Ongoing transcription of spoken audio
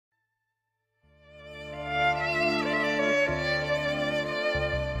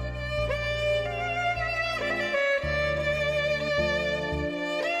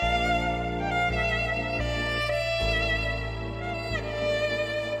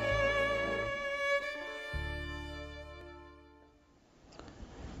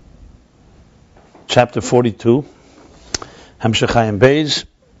chapter 42, Hamshachayim Beis,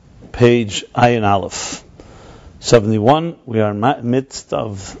 page Ayin Aleph, 71. We are in midst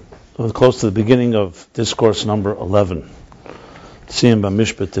of, close to the beginning of discourse number 11. Tziyim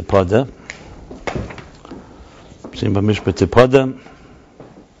b'mishpat tipada. Tziyim b'mishpat tipada,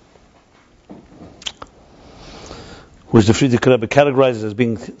 which the Frierdiker Rebbe categorizes as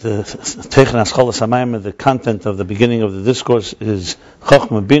being the Teichen Aschalas HaMaimah. The content of the beginning of the discourse is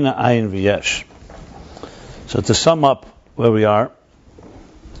Chochmah Bina Ayin V'yesh. So to sum up where we are,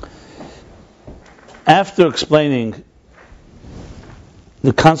 after explaining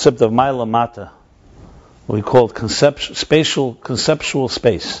the concept of Maila Mata, what we call conceptual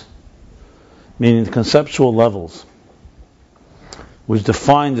space, meaning the conceptual levels, which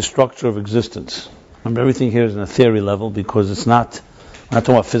define the structure of existence. Remember, everything here is in a theory level because we're not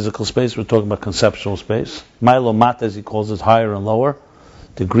talking about physical space, we're talking about conceptual space. Maila Mata, as he calls it, higher and lower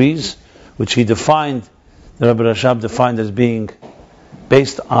degrees, which he defined, the Rebbe Rashab defined as being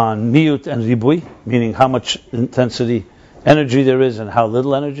based on miyut and ribui, meaning how much intensity energy there is and how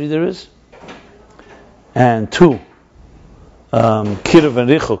little energy there is. And two, kiruv and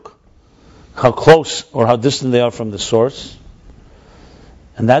richuk, how close or how distant they are from the source.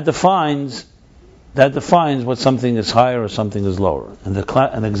 And that defines what something is higher or something is lower. And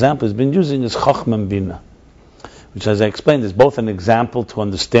an example has been using is Chochmah Bina, which, as I explained, is both an example to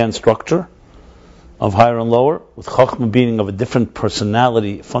understand structure of higher and lower, with Chochmah being of a different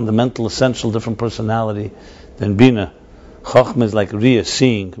personality, fundamental, essential, different personality than Bina. Chochmah is like Riyah,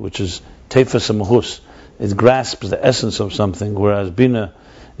 seeing, which is Tefes HaMahus. It grasps the essence of something, whereas Bina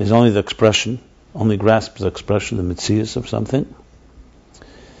is only the expression, only grasps the expression, the mitzias of something.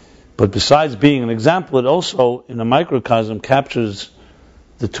 But besides being an example, it also, in a microcosm, captures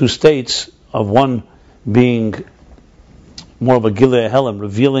the two states of one being more of a Gilei Helam,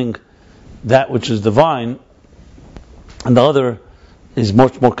 revealing that which is divine, and the other is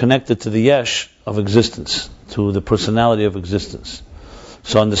much more connected to the yesh of existence, to the personality of existence.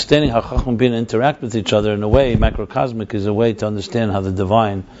 So understanding how Chacham Bina interact with each other in a way, macrocosmic, is a way to understand how the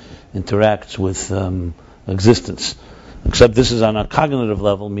divine interacts with existence. Except this is on a cognitive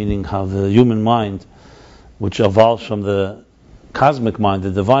level, meaning how the human mind, which evolves from the cosmic mind,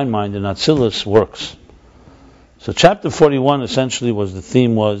 the divine mind in Atzilus, works. So chapter 41 essentially was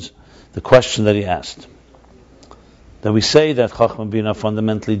the question that he asked. That we say that Chachmah Bina are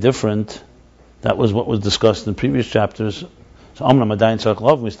fundamentally different. That was what was discussed in previous chapters. So Amram Adayin Tzarech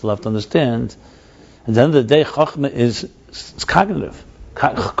Lov, we still have to understand. At the end of the day, Chachmah is cognitive.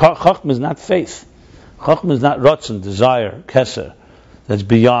 Chachmah is not faith. Chachmah is not Ratzon, desire, Keser, that's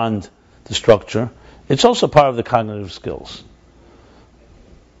beyond the structure. It's also part of the cognitive skills.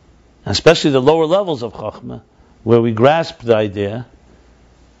 And especially the lower levels of Chachmah, where we grasp the idea,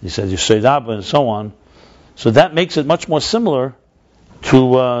 he said Yesod Abba and so on. So that makes it much more similar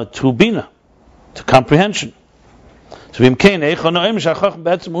to Bina, to comprehension. So how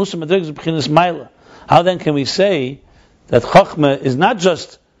then can we say that Chachmah is not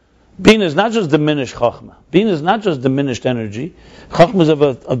just Bina is not just diminished Chachmah. Bina is not just diminished energy. Chachmah is of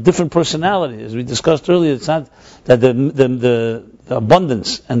a different personality, as we discussed earlier. It's not that the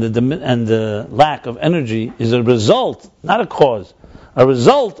abundance and the lack of energy is a result, not a cause, a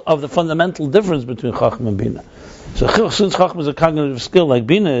result of the fundamental difference between Chachmah and Bina. So since Chachmah is a cognitive skill like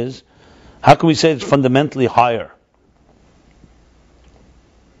Bina is, how can we say it's fundamentally higher?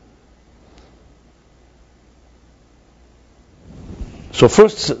 So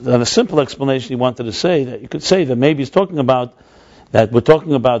first, a simple explanation he wanted to say, that you could say that maybe he's talking about that we're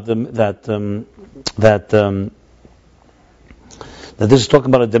talking about that this is talking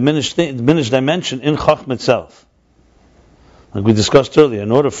about a diminished dimension in Chachmah itself. Like we discussed earlier,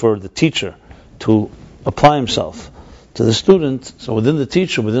 in order for the teacher to apply himself to the student, so within the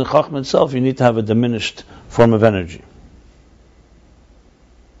teacher, within Chachmah itself, you need to have a diminished form of energy.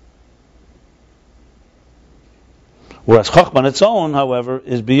 Whereas Chachmah on its own, however,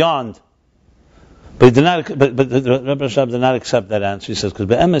 is beyond. But the Rebbe Rashab did not accept that answer. He says,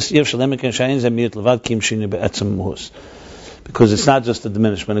 because it's not just a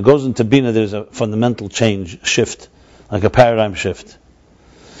diminishment. When it goes into Bina, there's a fundamental change, shift, like a paradigm shift.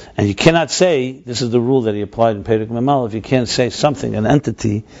 And you cannot say, this is the rule that he applied in Perek Mem Aleph, you can't say something, an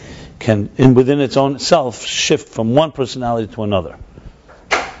entity, can, within its own self, shift from one personality to another.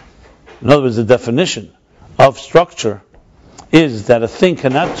 In other words, the definition of structure is that a thing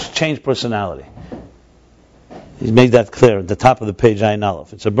cannot change personality. He's made that clear at the top of the page, Ayin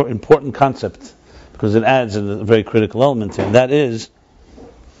Aleph. It's an important concept because it adds a very critical element here, and that is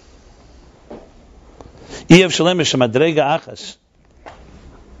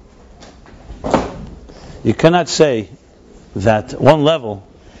You cannot say that one level.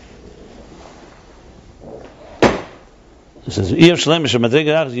 It says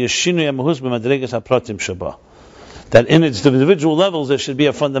that in its individual levels there should be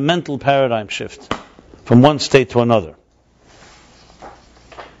a fundamental paradigm shift from one state to another.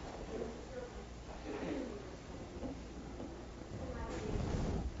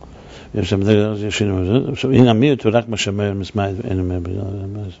 So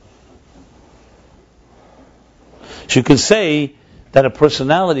you can say that a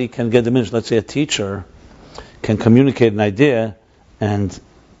personality can get diminished. Let's say a teacher can communicate an idea and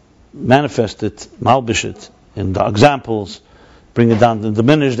manifest it, malbish it, in the examples, bring it down to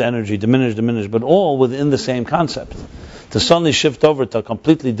diminish the energy, diminish, but all within the same concept. To suddenly shift over to a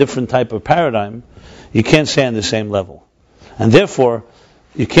completely different type of paradigm, you can't stay on the same level. And therefore,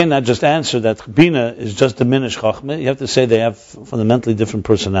 you cannot just answer that Bina is just diminished Chachma. You have to say they have fundamentally different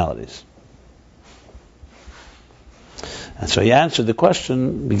personalities. And so he answered the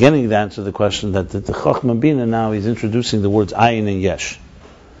question, beginning to answer the question, that the Chachma Bina now he's introducing the words Ayin and Yesh.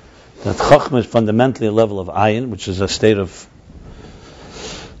 That Chachma is fundamentally a level of Ayin, which is a state of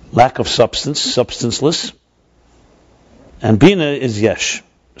lack of substance, substanceless. And Bina is Yesh,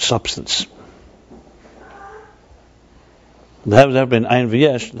 substance. There have been Ayin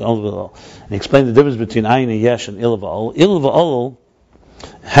v'Yesh, and he explained the difference between Ayin and Yesh and Il v'Ol. Il v'Ol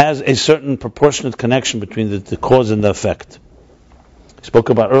has a certain proportionate connection between the cause and the effect. We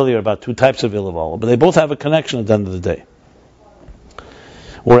spoke about earlier about two types of Il v'Ol, but they both have a connection at the end of the day.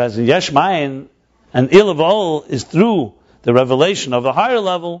 Whereas in Yesh Ma'ayin and Il v'Ol is through the revelation of the higher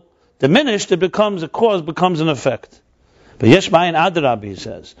level, diminished, it becomes a cause, becomes an effect. But Yesh Ma'ayin Adrabi, he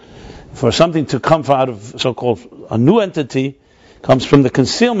says, for something to come out of so-called a new entity, comes from the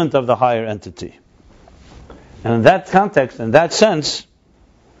concealment of the higher entity. And in that context, in that sense,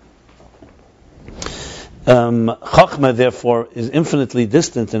 Chachma therefore is infinitely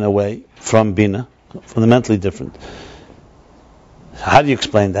distant in a way from Bina, fundamentally different. How do you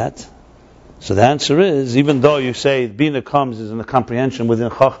explain that? So the answer is, even though you say Bina comes as in the comprehension within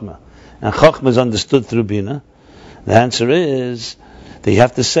Chachma, and Chachma is understood through Bina, the answer is that you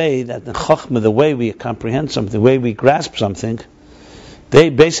have to say that the Chachma, the way we comprehend something, the way we grasp something, they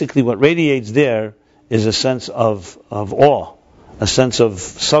basically, what radiates there is a sense of awe, a sense of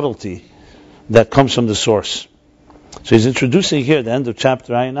subtlety that comes from the source. So he's introducing here, at the end of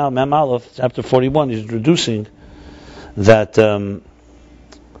chapter Ayin Al, Mem Aleph, chapter 41, he's introducing that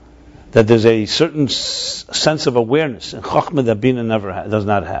that there's a certain sense of awareness in Chachma that Bina does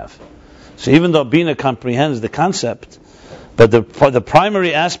not have. So even though Bina comprehends the concept, but the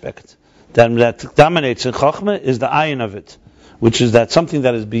primary aspect that dominates in Chachma is the ayin of it, which is that something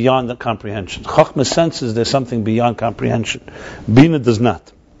that is beyond the comprehension. Chachma senses there's something beyond comprehension. Bina does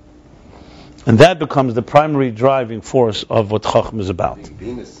not. And that becomes the primary driving force of what Chachma is about. I think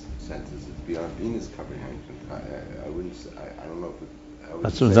Bina's senses is beyond Bina's comprehension. I wouldn't say, I don't know if it...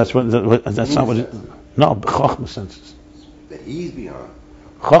 That's not what it... No, Chachma senses. That he's beyond.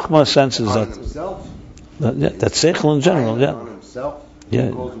 Chachma senses on that... himself. That's Seichel in general, yeah. On himself, yeah.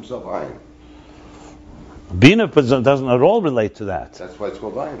 He calls himself Ayin. Bina doesn't at all relate to that. That's why it's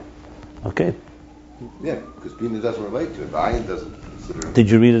called Ayin. Okay. Yeah, because Bina doesn't relate to it. Ayin doesn't consider it.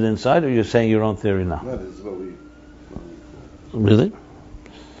 Did you read it inside, or you're saying your own theory now? No, this is what we... Really?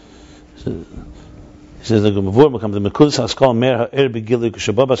 He says, what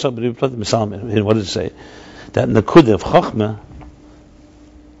does it say? That in the Kudah of Chachma,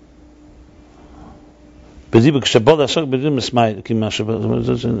 that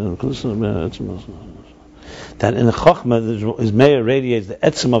in the Chachma is Meir radiates the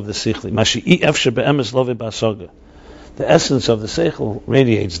etzem of the Sichli. The essence of the Seichel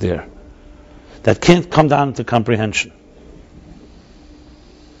radiates there. That can't come down to comprehension.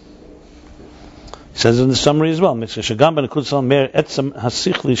 He says in the summary as well,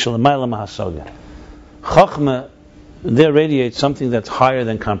 Chachma there radiates something that's higher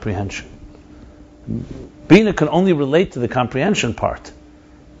than comprehension. Bina can only relate to the comprehension part,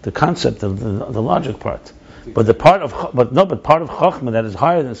 the concept of the logic part. But the part of part of Chachma that is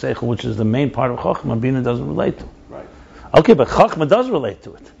higher than Seichel, which is the main part of Chachma, Bina doesn't relate to. Right. Okay, but Chachma does relate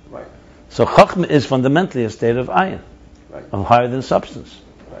to it. Right. So Chachma is fundamentally a state of Ayin, right. of higher than substance.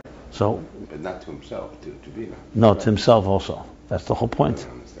 Right. So, but not to himself, to Bina. No, to himself also. That's the whole point.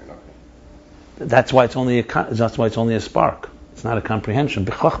 I understand. Okay. That's why it's only a spark. It's not a comprehension.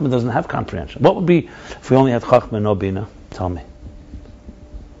 But Chachma doesn't have comprehension. What would be if we only had Chachma and no Bina? Tell me.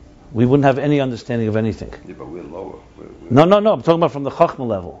 We wouldn't have any understanding of anything. Yeah, but we're lower. No. I'm talking about from the Chachma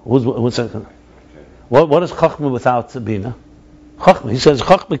level. What is Chachma without Bina? Chachma. He says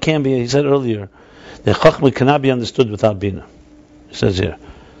Chachma can be. He said earlier The Chachma cannot be understood without Bina. It says here.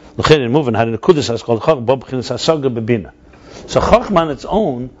 So Chachma on its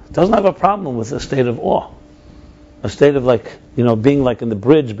own doesn't have a problem with a state of awe. A state of being like in the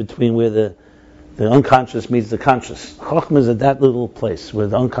bridge between where the unconscious meets the conscious. Chachma is at that little place where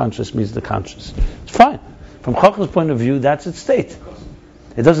the unconscious meets the conscious. It's fine. From Chachma's point of view, that's its state.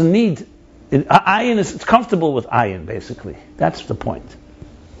 It doesn't need... it's comfortable with ayin, basically. That's the point.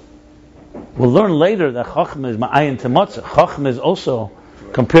 We'll learn later that Chachma is ma'ayin to matzah. Chachma is also,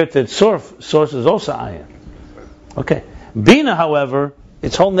 compared to its source is also ayin. Okay. Bina, however,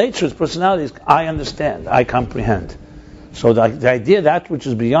 its whole nature, its personality is I understand, I comprehend. So the idea that which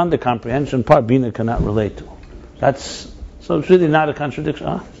is beyond the comprehension part, Bina cannot relate to. So it's really not a contradiction.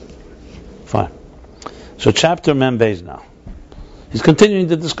 Huh? Fine. So chapter Mem Beis now. He's continuing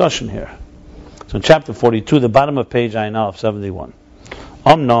the discussion here. So in chapter 42, the bottom of page Ayin Aleph 71.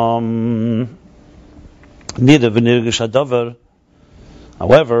 Omnom nida v'nirgish hadavar.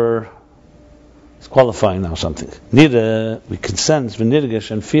 However, it's qualifying now something. Nida, we can sense v'nirgish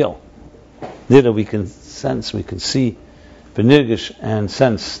and feel. Nida, we can sense, we can see. V'nirgish and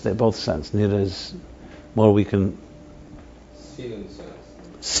sense, they both sense. Nida is more we can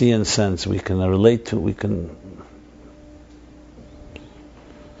see and sense. We can relate to, we can...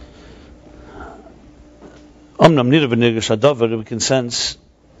 Omnam nida v'nirgish hadavar, we can sense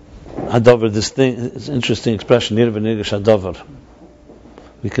hadavar, this thing, it's an interesting expression, nida v'nirgish hadavar.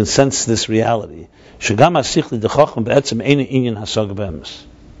 We can sense this reality. Shagam hasichli dechacham be'etzem eina inyan hasag be'emes.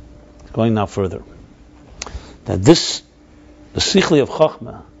 Going now further. That the sichli of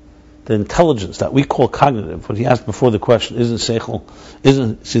chachma, the intelligence that we call cognitive, what he asked before the question, isn't seichel,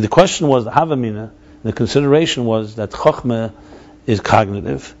 see the question was, the havamina, the consideration was that chachma is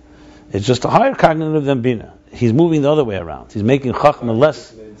cognitive. It's just a higher cognitive than bina. He's moving the other way around. He's making chachma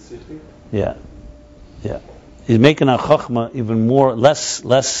less. Yeah. He's making our chachma even more less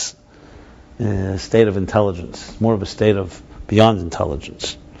state of intelligence, more of a state of beyond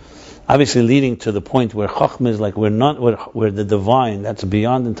intelligence. Obviously, leading to the point where chachma is like where the divine, that's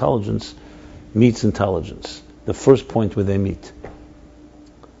beyond intelligence, meets intelligence. The first point where they meet.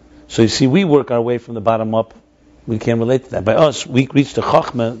 So you see, we work our way from the bottom up. We can't relate to that. By us, we reach the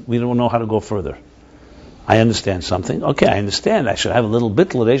chachma, we don't know how to go further. I understand something. Okay, I understand. I should have a little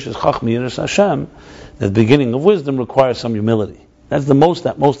bit. L'reishis chachma yiras Hashem. The beginning of wisdom requires some humility. That's the most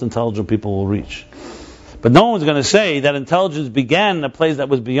that most intelligent people will reach. But no one's going to say that intelligence began in a place that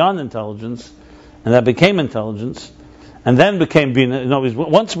was beyond intelligence, and that became intelligence, and then became being.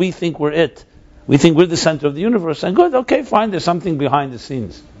 Once we think we're it, we think we're the center of the universe, and good, okay, fine, there's something behind the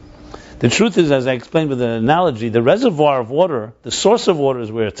scenes. The truth is, as I explained with an analogy, the reservoir of water, the source of water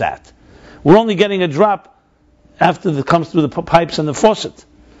is where it's at. We're only getting a drop after it comes through the pipes and the faucet.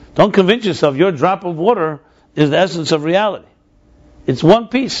 Don't convince yourself your drop of water is the essence of reality. It's one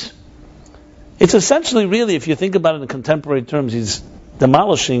piece. It's essentially, really, if you think about it in contemporary terms, he's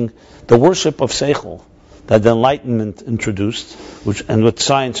demolishing the worship of Seichel that the Enlightenment introduced, and what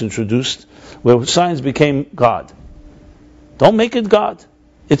science introduced, where science became God. Don't make it God.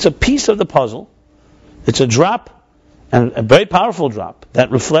 It's a piece of the puzzle. It's a drop, and a very powerful drop that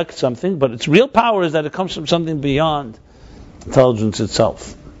reflects something, but its real power is that it comes from something beyond intelligence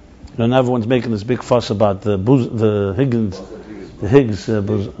itself. Everyone's making this big fuss about the Higgs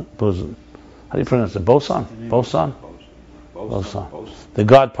boson. How do you pronounce it? Boson? Boson? The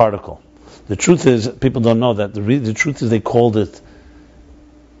God particle. The truth is, people don't know that. The truth is, they called it,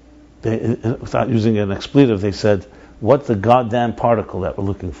 without using an expletive, they said, what's the goddamn particle that we're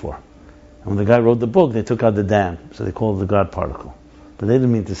looking for? And when the guy wrote the book, they took out the damn, so they called it the God particle. But they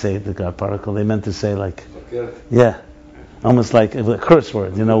didn't mean to say the God particle, they meant to say almost like a curse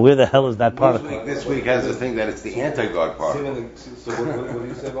word. Where the hell is that particle? This week has the thing that it's the anti-God particle. So what do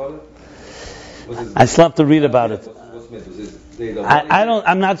you say about it? I still have to read about it.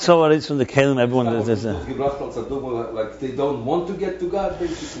 I'm not so worried from the Kalim. Everyone is. Like they don't want to get to God,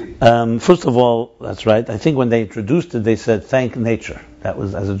 basically. First of all, that's right. I think when they introduced it, they said thank nature. That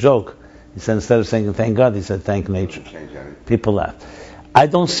was as a joke. He said instead of saying thank God, he said thank nature. People laughed. I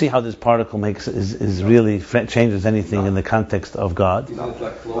don't see how this particle really changes anything in the context of God. Isn't it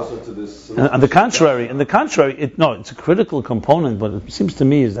like closer to this? On the contrary, it's a critical component. But it seems to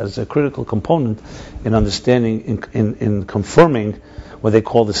me is that it's a critical component in understanding, in confirming what they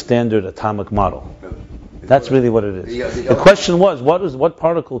call the standard atomic model. That's really what it is. The question was, what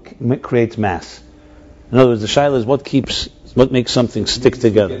particle creates mass? In other words, the shaila is what makes something stick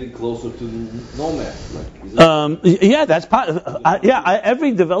together. Getting closer to no mass. That's part.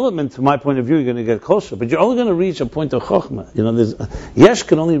 Every development, from my point of view, you're going to get closer, but you're only going to reach a point of chokhmah. Yesh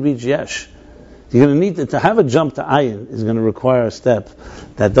can only reach yesh. You're going to need to have a jump to ayin is going to require a step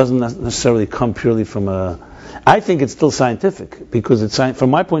that doesn't necessarily come purely from a. I think it's still scientific because it's from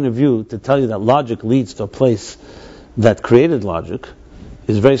my point of view to tell you that logic leads to a place that created logic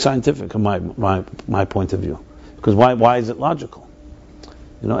is very scientific in my point of view. Because why is it logical?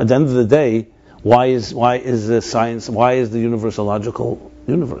 At the end of the day, why is the science? Why is the universe a logical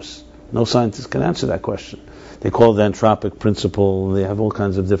universe? No scientist can answer that question. They call it the anthropic principle, and they have all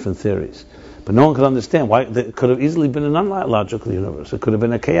kinds of different theories. But no one could understand why. It could have easily been an unlogical universe. It could have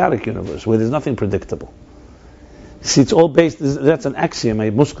been a chaotic universe where there's nothing predictable. See, it's all based. That's an axiom,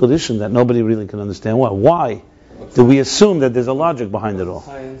 a muskulism that nobody really can understand. Why do we assume that there's a logic behind it all?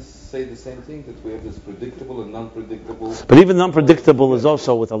 Science say the same thing, that we have this predictable and non-predictable. But even non-predictable is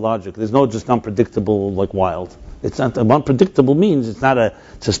also with a logic. There's no just unpredictable like wild. It's not. Unpredictable means it's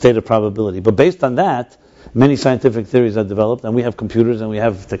a state of probability. But based on that, many scientific theories are developed, and we have computers and we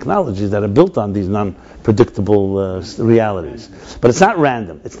have technologies that are built on these non-predictable realities. But it's not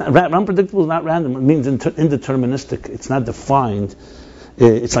random. It's not unpredictable. Is not random. It means indeterministic. It's not defined.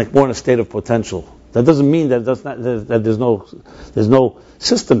 It's like more in a state of potential. That doesn't mean that there's no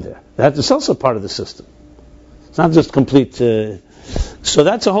system there. That's also part of the system. It's not just complete. So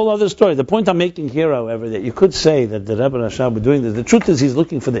that's a whole other story. The point I'm making here, however, that you could say that the Rebbe Rashab is doing this. The truth is, he's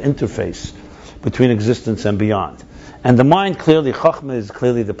looking for the interface between existence and beyond. And the mind clearly, Chachma is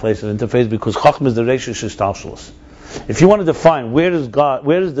clearly the place of interface because Chachma is the Reishish Shtalshalos. If you want to define where does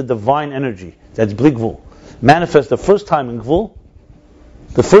the divine energy, that's Bli Gvul, manifest the first time in Gvul,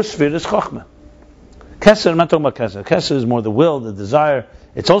 the first sphere is Chachma. Keser, I'm not talking about Keser. Keser is more the will, the desire.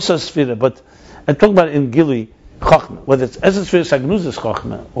 It's also a sphere, but I'm talking about in Gili, Chachma. Whether it's Ezer Sphere Sagnuzis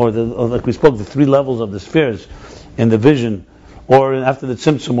Chachma, or like we spoke, the three levels of the spheres in the vision, or after the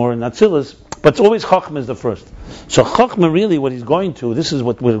Tzimtzum, or in Atzilus, but it's always Chachma is the first. So Chachma really, what he's going to, this is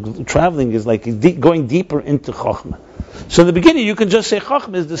what we're traveling, is like going deeper into Chachma. So in the beginning, you can just say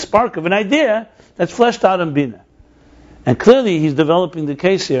Chachma is the spark of an idea that's fleshed out in Bina. And clearly, he's developing the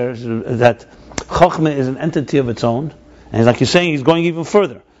case here that Chachma is an entity of its own, and like you're saying, he's going even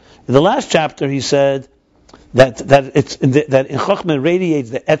further. In the last chapter, he said that in Chachma radiates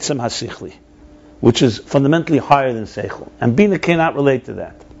the Etzem HaSichli, which is fundamentally higher than Seichel, and Bina cannot relate to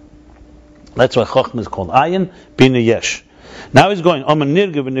that. That's why Chachma is called Ayin, Bina Yesh. Now he's going Oman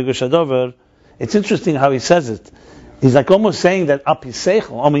Nirga v'Nirga Shadover. It's interesting how he says it. He's like almost saying that up his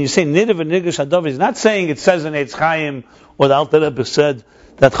Seichel. When you say Nirga v'Nirga Shadover, he's not saying it says in Eitz Chaim or the Alter Rebbe said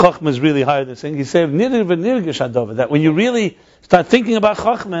that Chachma is really higher than saying. He said Nirga v'Nirga Shadover. That when you really start thinking about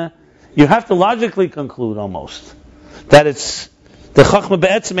Chachma, you have to logically conclude almost that it's the Chachma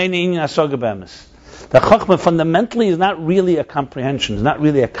be'etzem eini inyan hasoga b'emes. The Chachma fundamentally is not really a comprehension. It's not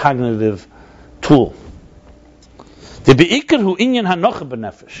really a cognitive tool. The be'ikar hu inyan hanocha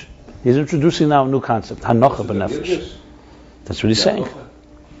b'nefesh. He's introducing now a new concept, hanocha b'nefesh. That's what he's saying.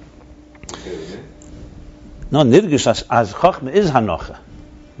 No, nirgish as Chachma is hanocha.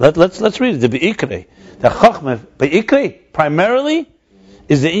 Let's read it. The be'ikre. The Chachma be'ikre primarily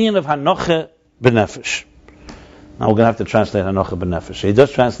is the inyan of hanocha b'nefesh. Now we're going to have to translate hanocha b'nefesh. He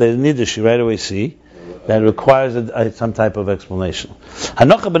does translate in Yiddish. You right away see that it requires some type of explanation.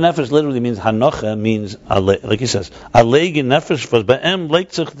 Hanocha b'nefesh literally means hanocha means like he says alei nefesh was be'em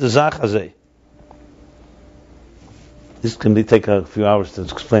leitzich dezach hazeh. This can take a few hours to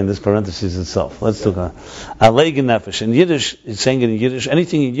explain this parenthesis itself. Let's talk about alei nefesh. In Yiddish, it's saying it in Yiddish.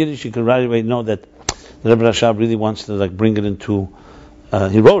 Anything in Yiddish, you can right away know that the Rebbe Rashab really wants to bring it into.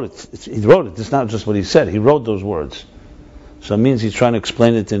 He wrote it. It's not just what he said. He wrote those words. So it means he's trying to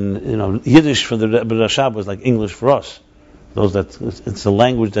explain it in, Yiddish for the Rebbe Rashab was like English for us. It's a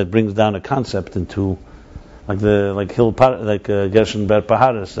language that brings down a concept into, Gershon Ber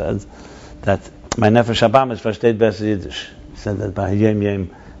Pahara said, that my nefesh habam is versteht besser Yiddish. He said that by yem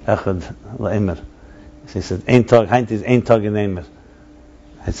echad la'emer. He said, ein tag, heint is ein tag in emer.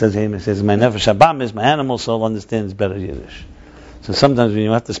 It says my nefesh habam is my animal soul understands better Yiddish. So sometimes when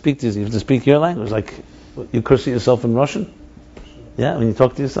you have to speak to you have to speak your language. Like you curse at yourself in Russian. Yeah, when you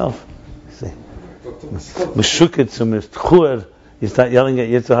talk to yourself, you say "Meshukit you start yelling at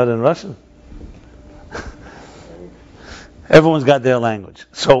Yitzhak in Russian. Everyone's got their language.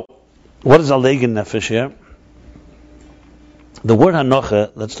 So, what is alegin nefesh here? The word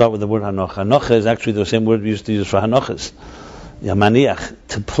hanocha. Let's start with the word hanocha. Hanocha is actually the same word we used to use for hanochas. Yamaniach,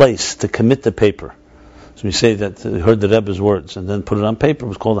 to place, to commit the paper. So we say that we heard the Rebbe's words and then put it on paper. It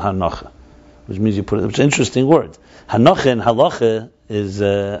was called hanocha, which means you put it. It's an interesting word. Hanocha in halacha is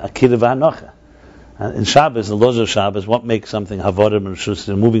akira v'hanocha. In Shabbos, the laws of Shabbos, what makes something havodim and shus,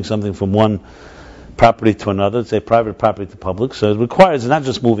 moving something from one property to another. It's a private property to public. So it requires not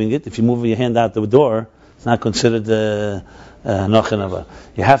just moving it. If you move your hand out the door, it's not considered hanocha nava.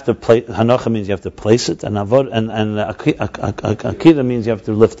 You have to place. Hanocha means you have to place it, and akira means you have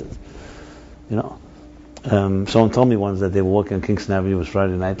to lift it. Someone told me once that they were walking on Kingston Avenue. It was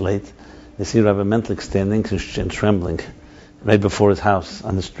Friday night late. They see Rabbi Mentlik standing and trembling right before his house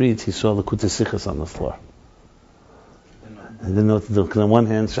on the street. He saw the Sichos on the floor. He didn't know what to do. Because on one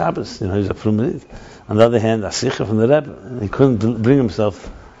hand, Shabbos, he's a Fruminid. On the other hand, a Sicha from the Rebbe. He couldn't bring himself.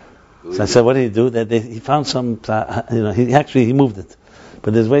 So I said, what did he do? He found some, he moved it.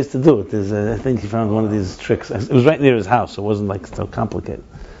 But there's ways to do it. I think he found one of these tricks. It was right near his house, so it wasn't like so complicated.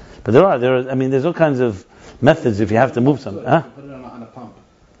 But there's all kinds of methods if you have to move something. Huh? Put it on a pump,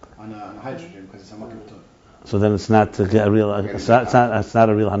 on a hydrogen, because it's a makim too. So then it's not a real. It's not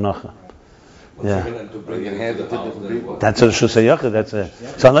a real hanocha. Yeah. That's a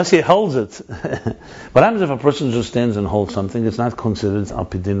shusayach. So unless he holds it, what happens if a person just stands and holds something? It's not considered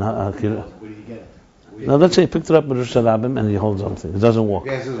alpidin akira. Where did he get it? No, let's say he picked it up with Rosh Hashanah and he holds something. It doesn't walk.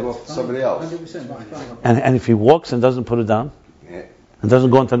 Yes, it's walk to somebody else. 100%. And if he walks and doesn't put it down, and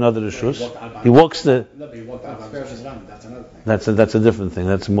doesn't go into another rishus, he walks the. No, but he walked out of that's another thing. That's a different thing.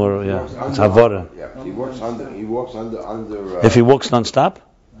 That's more, it's havara. Yeah, he walks under. If he walks non-stop?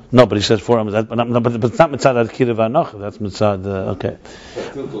 No, but he says 4 hours. But it's not mitzad akira v'anocha. That's mitzad. Okay.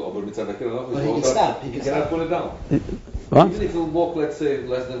 But he can stop. He cannot put it down. What? Even if he'll walk, let's say,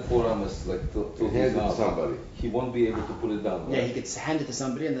 less than 4 hours, like till hand it to somebody. he won't be able to put it down. Right? Yeah, he could hand it to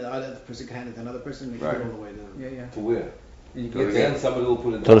somebody, and the other person could hand it to another person, and they Right. get all the way to. To where? And you At can the end, somebody will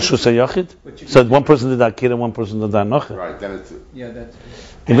put it So down. the shusay yachid. So one person did akira, one person did anocha. Right, then it's. Yeah, that's.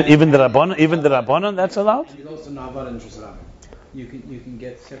 Even the rabbanon, that's allowed. And you also Navad and Shusarabim. You can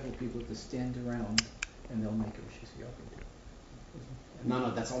get several people to stand around and they'll make a Rishis Yochid.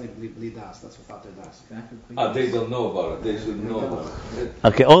 No, that's only bleed das. That's without their das. They don't know about it. They should know about it.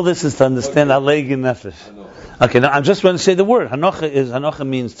 Okay, all this is to understand alegin nefesh. I know. Okay, now I'm just going to say the word. Hanocha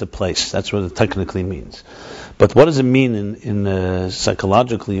means to place. That's what it technically means. But what does it mean in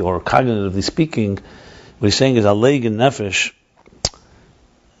psychologically or cognitively speaking? What he's saying is alegin nefesh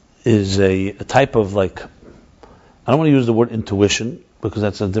is a type of like. I don't want to use the word intuition because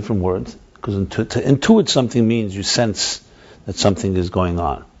that's a different word. Because to intuit something means you sense that something is going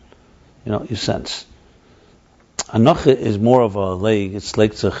on. You sense. Anocha is more of a leg. It's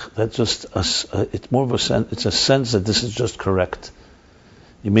like that's just it's more of a sense. It's a sense that this is just correct.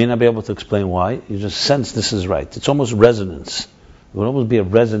 You may not be able to explain why. You just sense this is right. It's almost resonance. It would almost be a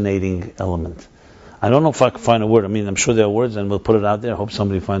resonating element. I don't know if I can find a word. I mean, I'm sure there are words, and we'll put it out there. I hope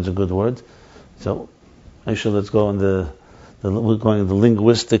somebody finds a good word. So, actually, let's go on we're going the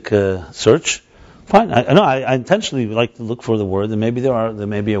linguistic search. Fine. I intentionally like to look for the word. There may be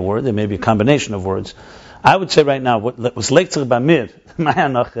a word. There may be a combination of words. I would say right now, what was Leitzach Bamir, my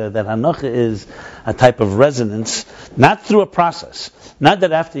hanocha, that hanocha is a type of resonance, not through a process. Not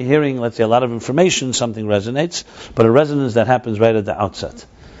that after hearing, let's say, a lot of information, something resonates, but a resonance that happens right at the outset.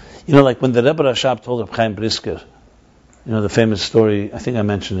 Like when the Rebbe Rashab told Reb Chaim Brisker, the famous story, I think I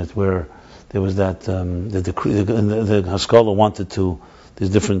mentioned it, where there was that, the Haskalah wanted to,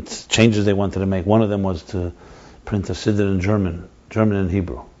 there's different changes they wanted to make. One of them was to print a Siddur in German and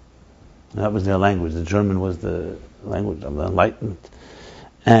Hebrew. And that was their language. The German was the language of the Enlightenment.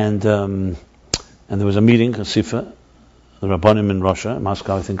 And there was a meeting, a Sifa, the Rabbanim in Russia,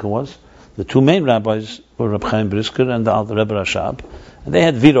 Moscow I think it was. The two main rabbis were Reb Chaim Brisker and the Rebbe Rashab. And they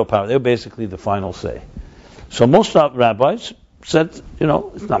had veto power. They were basically the final say. So most rabbis said,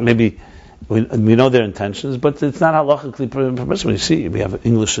 it's not maybe, we know their intentions, but it's not halachically permissible. You see, we have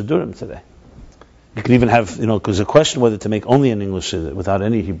English Siddurim today. You can even have, because the question whether to make only an English Siddur without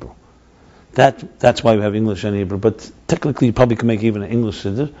any Hebrew. That's why we have English and Hebrew. But technically, you probably can make even an English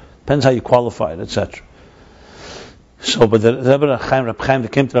Siddur. Depends how you qualify it, etc. So, but the Rebbe Chaim, they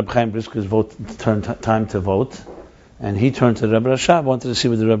came to Rebbe Chaim Brisker's time to vote, and he turned to Rebbe Rashab, wanted to see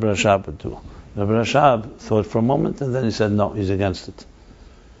what the Rebbe Rashab would do. Rebbe Rashab thought for a moment, and then he said, no, he's against it.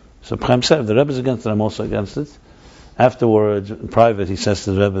 So Chaim said, if the Rebbe is against it, I'm also against it. Afterwards, in private, he says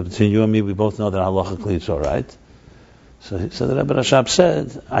to the Rebbe, between you and me, we both know that halachically it's all right. So the Rebbe Rashab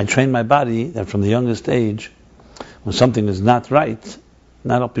said, I trained my body that from the youngest age, when something is not right,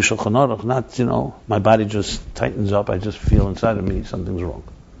 not up Shulchan Aruch, not, my body just tightens up, I just feel inside of me something's wrong.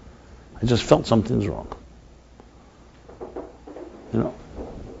 I just felt something's wrong.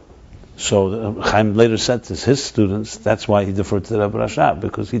 So Chaim later said to his students, that's why he deferred to the Rebbe Rashab,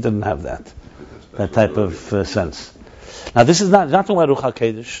 because he didn't have that type of sense. Now this is not talking about Ruach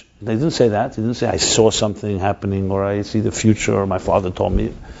HaKodesh. They didn't say that. They didn't say I saw something happening, or I see the future, or my father told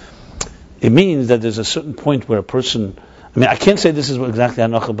me. It means that there's a certain point where a person, I can't say this is exactly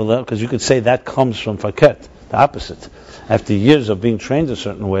Hanocha B'Lev, because you could say that comes from Faket, the opposite. After years of being trained a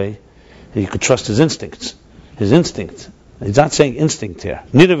certain way, you could trust his instincts. His instinct. He's not saying instinct here.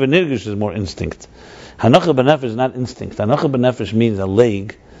 Nira v'nirgish is more instinct. Hanocha b'nefesh is not instinct. Hanocha b'nefesh means a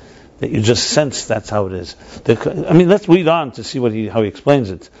leg that you just sense that's how it is. Let's read on to see how he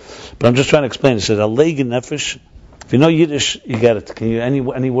explains it. But I'm just trying to explain. It says a leg in nefesh. If you know Yiddish, you get it. Can you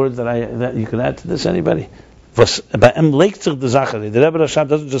any words that you can add to this? Anybody? Ba'em leiktzich de zachar. The Rebbe Rashab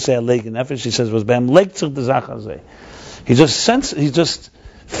doesn't just say a leg in nefesh. He says was ba'em leiktzich de zachar. He just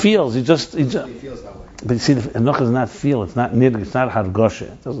feels. He feels that way. But you see, the Hanocha is not feel. It's not nirg. It's not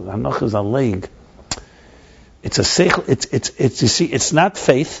hargoshe. Hanocha is a leg. It's a seichel. It's you see. It's not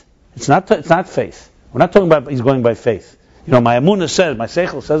faith. It's not faith. We're not talking about he's going by faith. My emunah says, my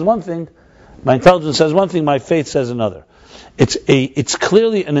seichel says one thing, my intelligence says one thing, my faith says another. It's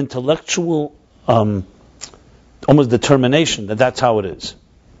clearly an intellectual, almost determination that that's how it is.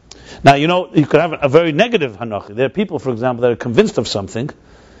 Now, you could have a very negative hanocha. There are people, for example, that are convinced of something,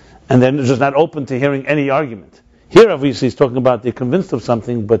 and then they're just not open to hearing any argument. Here, obviously, he's talking about they're convinced of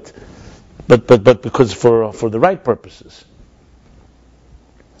something, but because for the right purposes.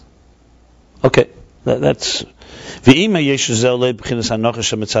 Okay, that's he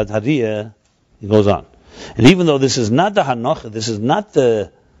goes on. And even though this is not the hanocha, this is not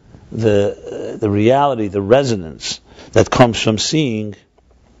the reality, the resonance that comes from seeing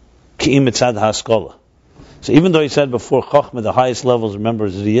ki'im mitzad haskola. So even though he said before chokhmah, the highest levels, remember,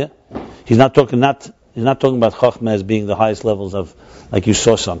 is riyah, he's not talking about chokhmah as being the highest levels of, like you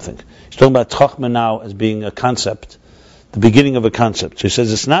saw something. He's talking about chokhmah now as being a concept, the beginning of a concept. So he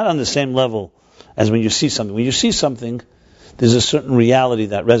says it's not on the same level as when you see something. When you see something, there's a certain reality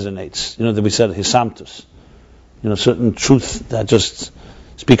that resonates. That we said hisamtus. Certain truth that just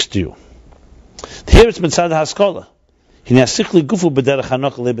speaks to you. Here it's mitzad haskola. Hinasikli gufu b'derech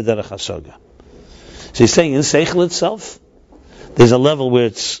hanocha le b'derech hasoga. So he's saying in seichel itself, there's a level where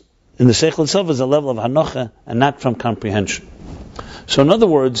in the seichel itself is a level of hanocha and not from comprehension. So in other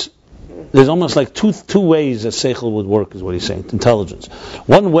words, there's almost like two ways that seichel would work, is what he's saying, intelligence.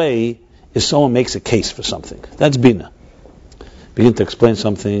 One way is someone makes a case for something. That's bina. Begin to explain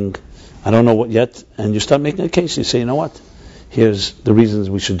something, I don't know what yet, and you start making a case. You say, you know what? Here's the reasons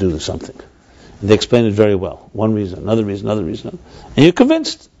we should do something. And they explain it very well. One reason, another reason. And you're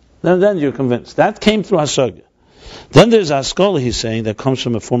convinced. Then you're convinced. That came through hasoga. Then there's haskola, he's saying, that comes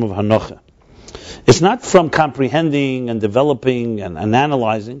from a form of hanocha. It's not from comprehending and developing and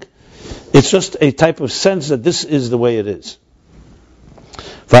analyzing. It's just a type of sense that this is the way it is.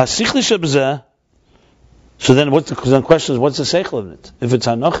 So then the question is, what's the seichel in it? If it's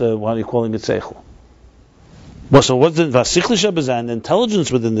hanocha, why are you calling it seichel? Well, so what's the and the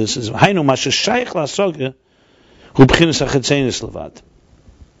intelligence within this is hainu mashe shaykh lasoga hu b'chinas hachetzenis levad.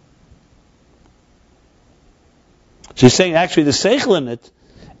 So he's saying actually the seichel in it,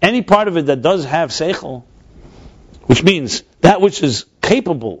 any part of it that does have seichel, which means that which is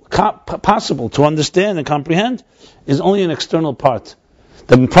capable, possible to understand and comprehend, is only an external part.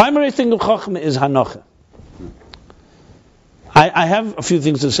 The primary thing of chokhmah is hanocha. I have a few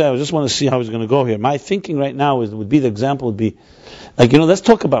things to say. I just want to see how it's going to go here. My thinking right now would be like, let's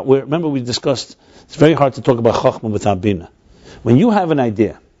talk about remember we discussed, it's very hard to talk about chokhmah without bina. When you have an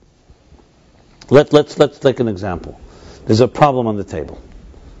idea, let's take an example. There's a problem on the table.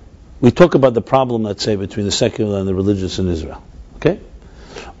 We talk about the problem, let's say, between the secular and the religious in Israel. Okay?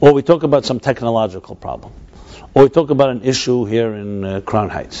 Or we talk about some technological problem. Or we talk about an issue here in Crown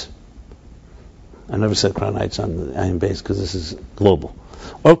Heights. I never said Crown Heights on the Ayin base because this is global.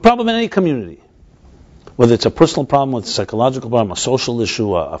 Or a problem in any community. Whether it's a personal problem, whether it's a psychological problem, a social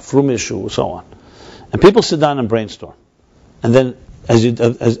issue, a frum issue, so on. And people sit down and brainstorm. And then,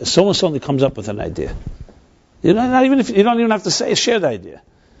 as someone suddenly comes up with an idea. You don't even have to share the idea.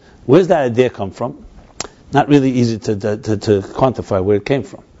 Where's that idea come from? Not really easy to quantify where it came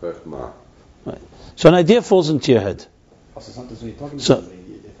from. Right. So an idea falls into your head. Also, sometimes when you're talking to somebody,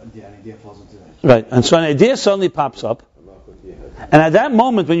 an idea falls into that. Right, and so an idea suddenly pops up. And at that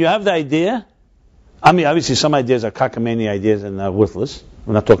moment, when you have the idea, obviously some ideas are cockamamie ideas and are worthless.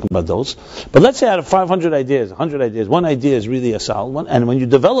 We're not talking about those. But let's say out of 500 ideas, 100 ideas, one idea is really a solid one. And when you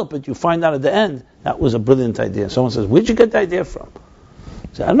develop it, you find out at the end, that was a brilliant idea. Someone says, where'd you get the idea from?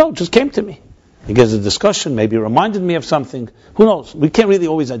 I say, I don't know, it just came to me. It gives a discussion, maybe it reminded me of something. Who knows? We can't really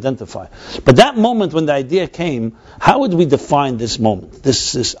always identify. But that moment when the idea came, how would we define this moment?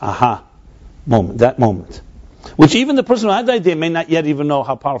 This aha moment, that moment. Which even the person who had the idea may not yet even know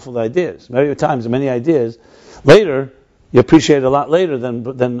how powerful the idea is. Many times, many ideas, later, you appreciate it a lot later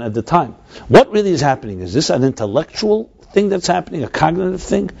than at the time. What really is happening? Is this an intellectual thing that's happening, a cognitive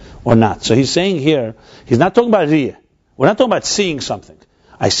thing, or not? So he's saying here, he's not talking about riyah. We're not talking about seeing something.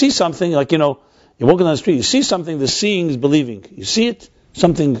 I see something, like, you're walking down the street, you see something, the seeing is believing. You see it,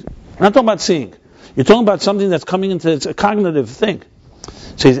 something, we're not talking about seeing. You're talking about something that's coming into, it's a cognitive thing.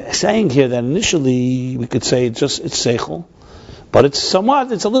 So he's saying here that initially we could say it's seichel, but it's a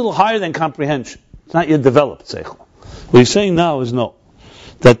little higher than comprehension. It's not yet developed seichel. What he's saying now is no,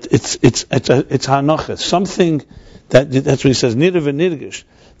 that it's hanocha, something that's what he says, nirv and nirgish,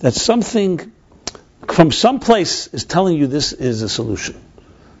 that something from some place is telling you this is a solution.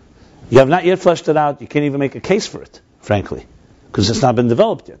 You have not yet fleshed it out. You can't even make a case for it, frankly, because it's not been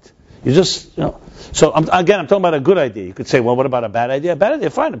developed yet. You just, So I'm talking about a good idea. You could say, well, what about a bad idea? A bad idea,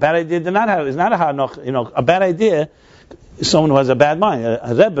 fine. A bad idea is not a hanoch. A bad idea is someone who has a bad mind.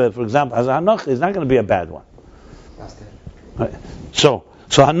 A rebbe, for example, has a hanoch, is not going to be a bad one. Right. So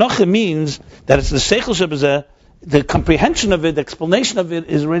hanoch means that it's the seichel shebazeh. The comprehension of it, the explanation of it,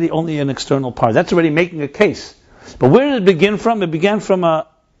 is already only an external part. That's already making a case. But where did it begin from? It began from a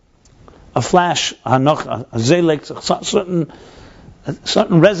flash, a zelek, a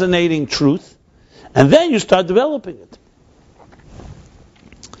certain resonating truth, and then you start developing it.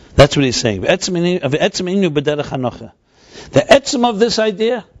 That's what he's saying. The etzem of this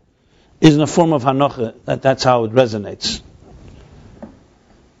idea is in the form of hanocha. That's how it resonates.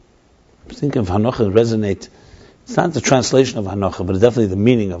 Think of hanocha resonate. It's not the translation of hanocha, but it's definitely the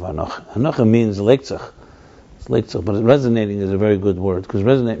meaning of hanocha. Hanocha means leitzach. It's leitzach, but resonating is a very good word, because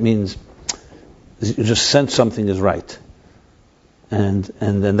resonate means you just sense something is right. And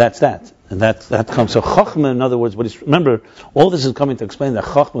then that's that. And that comes. So chokhmah, in other words, remember, all this is coming to explain that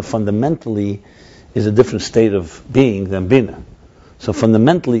chokhmah fundamentally is a different state of being than bina. So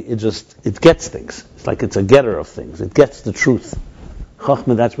fundamentally, it gets things. It's like it's a getter of things. It gets the truth.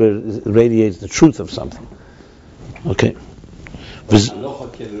 Chokhmah, that's where it radiates the truth of something. Okay.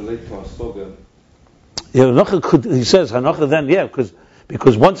 Hanocha can relate to Hasoga. Yeah, hanocha could. He says hanocha then,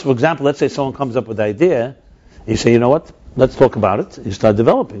 because once, for example, let's say someone comes up with an idea, you say, you know what? Let's talk about it. You start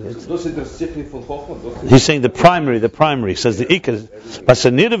developing it. He's saying the primary. Says the ikar.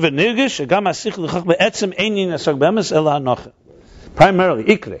 Primarily,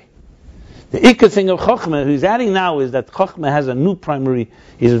 ikre. The ikar thing of chokhmah he's adding now is that chokhmah has a new primary.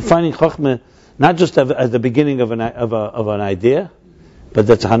 He's defining chokhmah not just as the beginning of an idea, but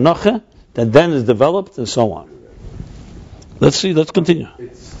that's hanocha that then is developed and so on. Let's continue.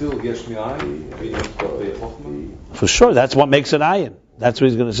 It's still yesh mi'ayin, chokhmah. For sure, that's what makes it ayin. That's what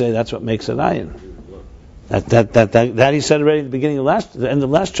he's going to say. That's what makes it ayin. That he said already at the beginning of the end of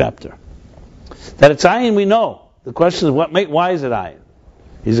last chapter. That it's ayin, we know. The question is, why is it ayin?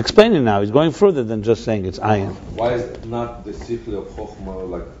 He's explaining now. He's going further than just saying it's ayin. Why is it not the sikhli of chokhmah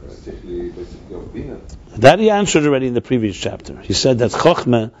like the sikhli of bina? That he answered already in the previous chapter. He said that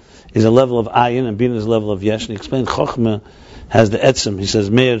chokhmah is a level of ayin and bina is a level of yesh. And he explained chokhmah has the etzem. He says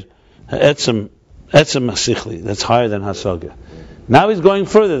meir etzem hasichli. That's higher than hasaga. Now he's going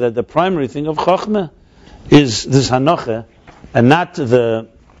further that the primary thing of chokhmah is this hanocha, and not the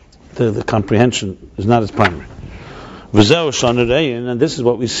comprehension is not its primary. And this is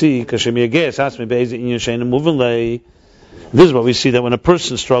what we see. This is what we see, that when a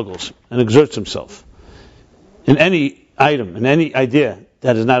person struggles and exerts himself in any item, in any idea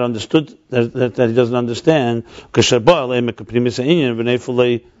that is not understood, that he doesn't understand,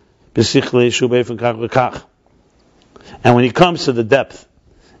 and when he comes to the depth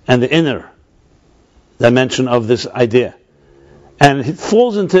and the inner dimension of this idea, and it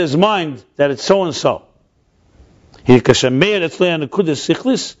falls into his mind that it's so and so, she's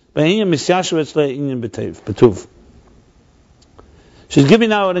giving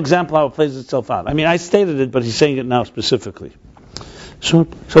now an example how it plays itself out. I mean, I stated it, but he's saying it now specifically. So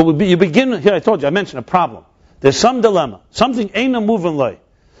you begin here. I mentioned a problem. There's some dilemma, something ain't a moving lay,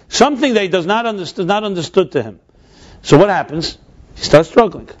 something that he does not understood to him. So what happens? He starts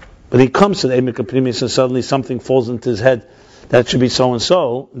struggling, but he comes to the Emek HaPnimis, and suddenly something falls into his head that should be so and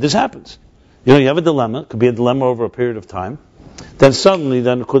so. This happens. You have a dilemma. It could be a dilemma over a period of time. Then suddenly,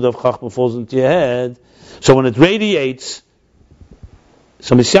 the Nekudah of Chachma falls into your head. So when it radiates,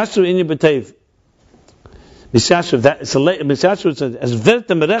 so Misyasru Inyan B'Teiv, Misyasru, that it's Misyasru says as Vert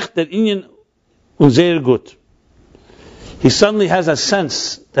Merech der Inyan Unzeir Gut. He suddenly has a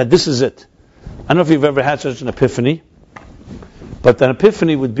sense that this is it. I don't know if you've ever had such an epiphany, but an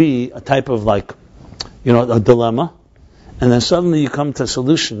epiphany would be a type of a dilemma. And then suddenly you come to a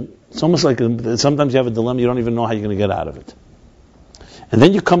solution. It's almost like sometimes you have a dilemma, you don't even know how you're going to get out of it. And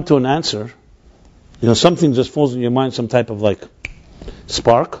then you come to an answer, something just falls in your mind, some type of like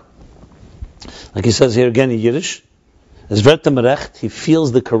spark. Like he says here again in Yiddish, as Vertem Recht, he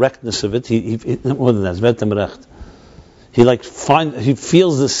feels the correctness of it. He more than that, as Vertem Recht. He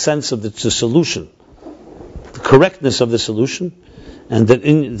feels the sense of the solution, the correctness of the solution, and that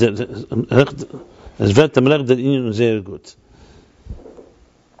as Vertem Recht that Inyan is very good,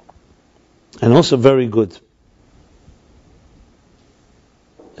 and also very good.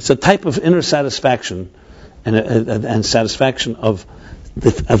 It's a type of inner satisfaction and satisfaction of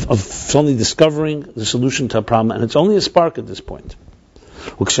suddenly discovering the solution to a problem, and it's only a spark at this point.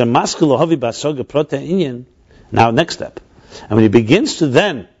 Now, next step, and when he begins to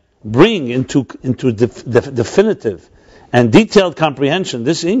then bring into definitive and detailed comprehension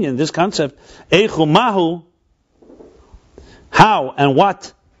this inyan, this concept, eichu mahu, how and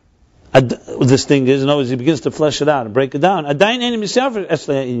what this thing is, in other words, he begins to flesh it out and break it down.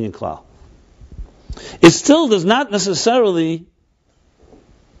 It still does not necessarily.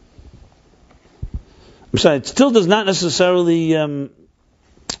 It still does not necessarily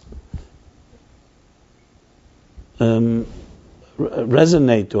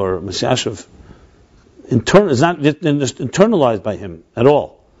resonate or Mesiashev is not internalized by him at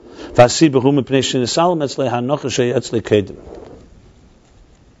all.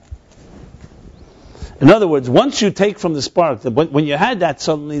 In other words, once you take from the spark, when you had that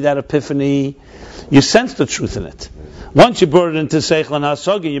suddenly that epiphany, you sensed the truth in it. Once you brought it into Seichel and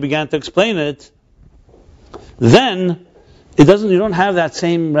Hasog, you began to explain it, then you don't have that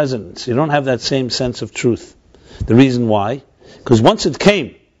same resonance. You don't have that same sense of truth. The reason why? Because once it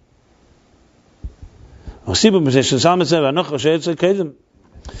came, because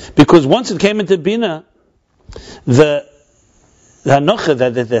once it came into Bina, the hanocha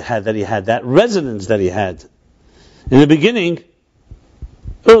that he had, that resonance that he had in the beginning,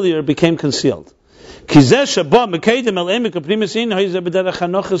 earlier became concealed.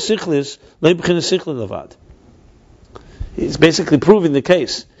 It's basically proving the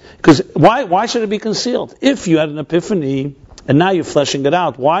case. Because why should it be concealed? If you had an epiphany and now you're fleshing it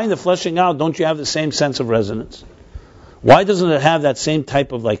out, why in the fleshing out don't you have the same sense of resonance? Why doesn't it have that same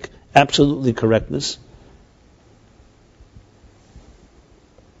type of like absolutely correctness?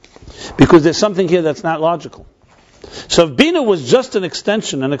 Because there's something here that's not logical. So if Bina was just an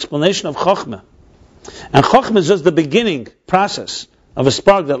extension, an explanation of Chochmah, and Chochmah is just the beginning process of a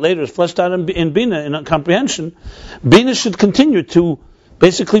spark that later is fleshed out in Bina, in comprehension, Bina should continue to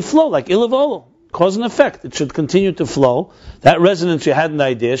basically flow like Ilavolo, cause and effect. It should continue to flow. That resonance you had in the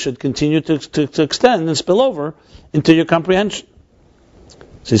idea should continue to extend and spill over into your comprehension.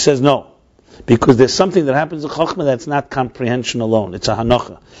 So he says no. Because there's something that happens in Chochmah that's not comprehension alone. It's a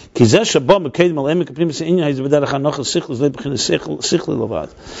hanocha. Because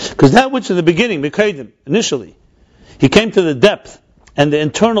that which in the beginning, initially, he came to the depth and the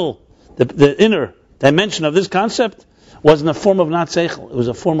internal, the inner dimension of this concept was in a form of not seichel. It was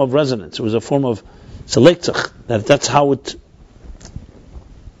a form of resonance. It was a form of selektzach. That's how it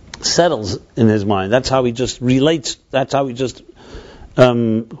settles in his mind. That's how he just relates. That's how he just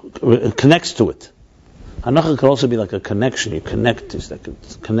connects to it. Hanocha could also be like a connection. You connect to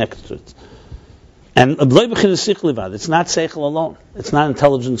it. And it's not seichel alone. It's not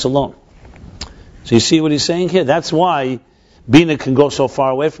intelligence alone. So you see what he's saying here? That's why Bina can go so far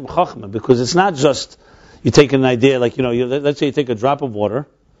away from Chochmah, because it's not just you take an idea like, let's say you take a drop of water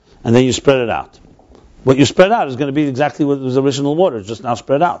and then you spread it out. What you spread out is going to be exactly what was original water, it's just now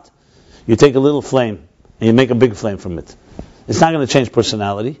spread out. You take a little flame and you make a big flame from it. It's not going to change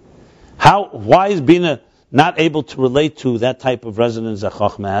personality. Why is Bina not able to relate to that type of resonance that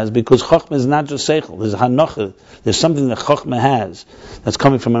Chochmah has? Because Chochmah is not just Seichel. There's Hanocha. There's something that Chochmah has that's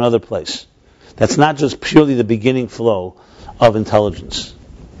coming from another place. That's not just purely the beginning flow of intelligence.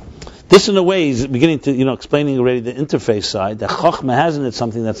 This, in a way, is beginning to, explaining already the interface side, that Chochmah has in it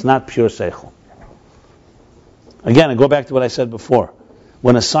something that's not pure Seichel. Again, I go back to what I said before.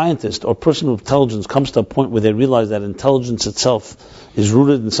 When a scientist or person of intelligence comes to a point where they realize that intelligence itself is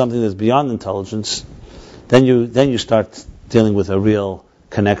rooted in something that's beyond intelligence, then you start dealing with a real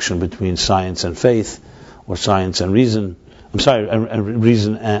connection between science and faith, or science and reason.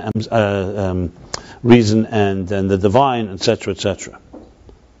 Reason and the divine, etc., etc.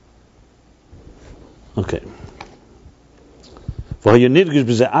 Okay.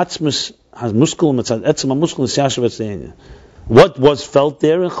 What was felt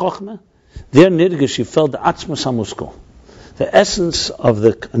there in Chochmah? There nirgish, he felt the atzmus hamuskel, the essence of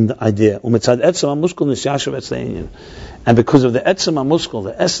the idea. And because of the etzem hamuskel,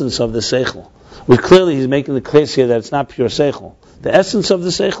 the essence of the seichel, which clearly he's making the case here that it's not pure seichel. The essence of the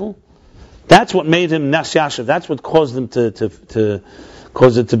seichel, That's what made him Nas Yashiv. That's what caused him to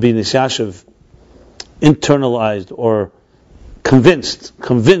cause it to be Nas Yashiv, internalized or convinced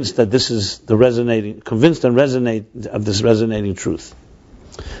that this is the resonating, convinced and resonate of this resonating truth.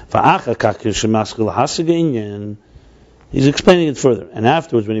 He's explaining it further. And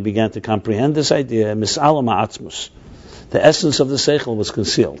afterwards, when he began to comprehend this idea, Mis'alam ha'atzmus, the essence of the seichel was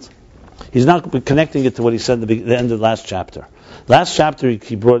concealed. He's now connecting it to what he said at the end of the last chapter. Last chapter,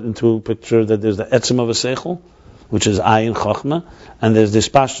 he brought into a picture that there's the etzem of a seichel, which is ayin chokhmah, and there's the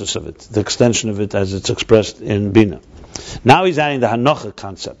pashtus of it, the extension of it as it's expressed in bina. Now he's adding the hanocha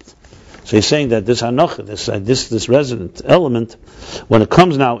concept. So he's saying that this hanocha, this resonant element, when it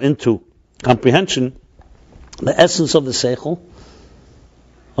comes now into comprehension, the essence of the seichel,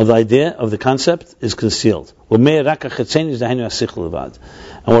 of the idea, of the concept, is concealed. And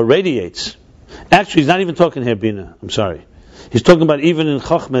what radiates, actually he's not even talking here bina, I'm sorry. He's talking about even in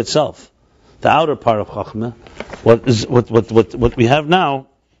chokhmah itself, the outer part of chokhmah, what we have now,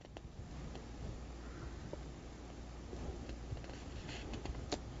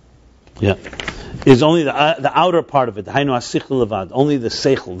 is only the outer part of it, hainu hasichel levad, only the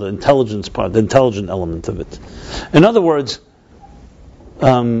seichel, the intelligence part, the intelligent element of it. In other words,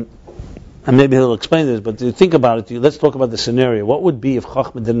 and maybe he'll explain this, but to think about it, let's talk about the scenario. What would be if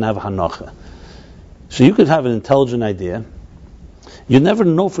chokhmah didn't have hanocha? So you could have an intelligent idea, you never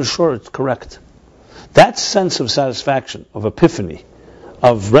know for sure it's correct. That sense of satisfaction, of epiphany,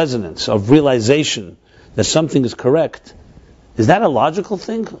 of resonance, of realization that something is correct, is that a logical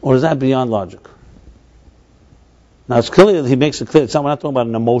thing, or is that beyond logic? Now it's clear, he makes it clear, we're not talking about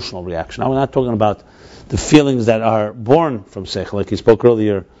an emotional reaction. Now we're not talking about the feelings that are born from seichel, like he spoke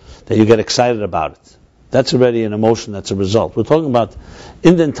earlier, that you get excited about it. That's already an emotion, that's a result. We're talking about,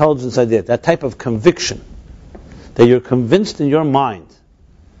 in the intelligence idea, that type of conviction, that you're convinced in your mind.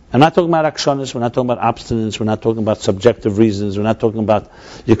 I'm not talking about akshanis, we're not talking about abstinence, we're not talking about subjective reasons, we're not talking about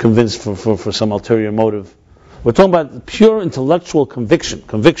you're convinced for some ulterior motive. We're talking about pure intellectual conviction.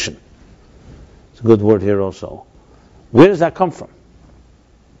 Conviction. It's a good word here also. Where does that come from?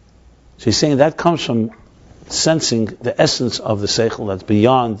 So he's saying that comes from sensing the essence of the seichel that's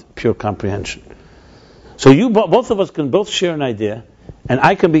beyond pure comprehension. So you, both of us can both share an idea, and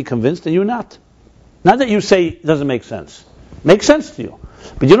I can be convinced and you're not. Not that you say it doesn't make sense. It makes sense to you.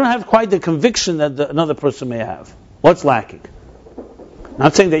 But you don't have quite the conviction that another person may have. What's lacking?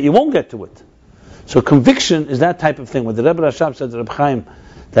 Not saying that you won't get to it. So conviction is that type of thing. When the Rebbe Rashab said to Reb Chaim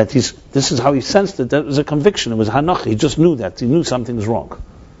that this is how he sensed it, that was a conviction. It was hanoch. He just knew that. He knew something's wrong.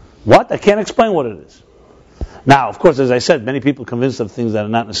 What? I can't explain what it is. Now, of course, as I said, many people are convinced of things that are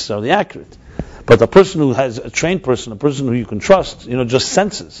not necessarily accurate. But a person who has a trained person, a person who you can trust, just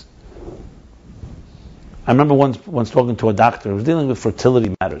senses. I remember once talking to a doctor who was dealing with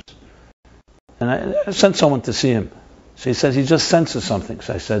fertility matters. And I sent someone to see him. So he says he just senses something.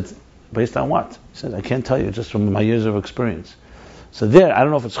 So I said, based on what? He said, I can't tell you, just from my years of experience. So there, I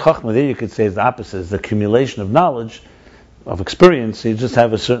don't know if it's chokhmah, there you could say it's the opposite, it's the accumulation of knowledge, of experience. You just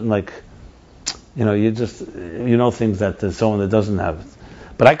have a certain, you know things that there's someone that doesn't have it.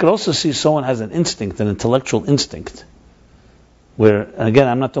 But I could also see someone has an instinct, an intellectual instinct, where, and again,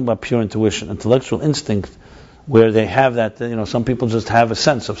 I'm not talking about pure intuition, intellectual instinct, where they have that, some people just have a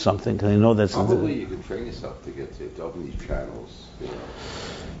sense of something, and they know that's... Probably you can train yourself to open these channels,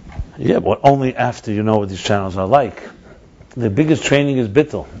 Yeah, but only after you know what these channels are like. The biggest training is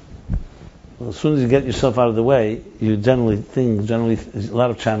bittul. Well, as soon as you get yourself out of the way, you generally a lot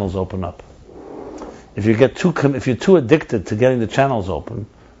of channels open up. If you're too addicted to getting the channels open,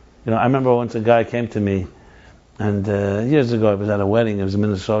 I remember once a guy came to me, and years ago I was at a wedding. It was in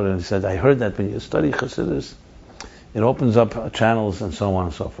Minnesota, and he said, "I heard that when you study Chassidus, it opens up channels and so on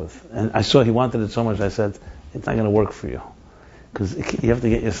and so forth." And I saw he wanted it so much. I said, "It's not going to work for you, because you have to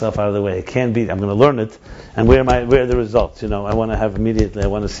get yourself out of the way. It can't be. I'm going to learn it, and where are the results? I want to have immediately. I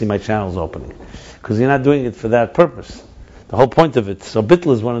want to see my channels opening, because you're not doing it for that purpose. The whole point of it. So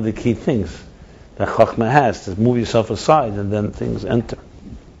bittul is one of the key things that Chokhmah has, to move yourself aside and then things enter.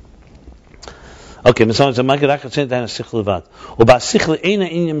 Okay, but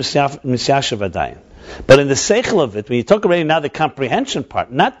in the seichel of it, when you talk already now the comprehension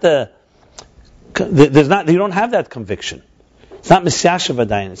part, not you don't have that conviction. It's not misyashav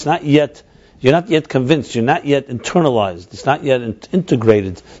adayin. It's not yet. You're not yet convinced. You're not yet internalized. It's not yet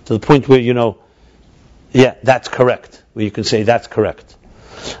integrated to the point where that's correct. Where you can say that's correct.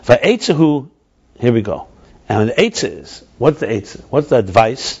 Here we go. And the eitzah is, what's the eitzah? What's the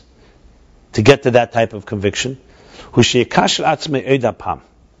advice to get to that type of conviction? Is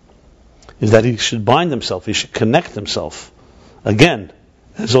that he should bind himself, he should connect himself again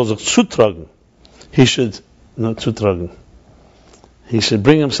Es soll sich zutragen. He should, not zutragen. He should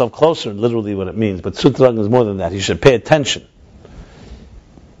bring himself closer, literally what it means, but zutragen is more than that. He should pay attention.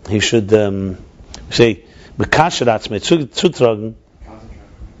 He should say, bekasher atzmei, zutragen,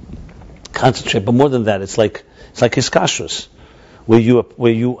 concentrate, but more than that, it's like hiskashrus, where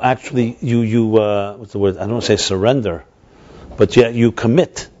you actually, what's the word? I don't want to say surrender, but yeah, you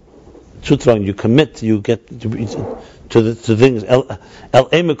commit. Zutragen, you commit, you get to the things,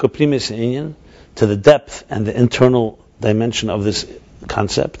 to the depth and the internal dimension of this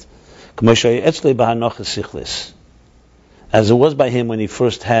concept, as it was by him when he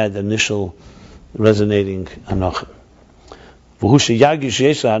first had initial resonating anocha.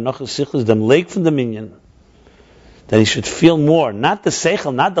 Them lake from the minyan, that he should feel more, not the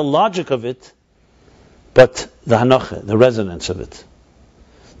seichel, not the logic of it, but the hanocha, the resonance of it.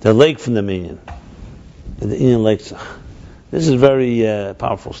 The lake from the minyan, the inyan lake. This is very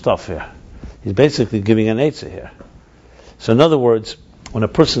powerful stuff here. He's basically giving an eitzah here. So in other words, when a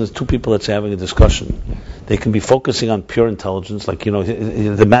person is two people, let's say, having a discussion, they can be focusing on pure intelligence, like,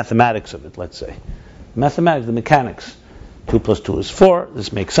 the mathematics of it, let's say. Mathematics, the mechanics. 2 + 2 is 4.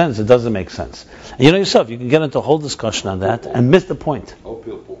 This makes sense. It doesn't make sense. And you know yourself, you can get into a whole discussion on that and miss the point.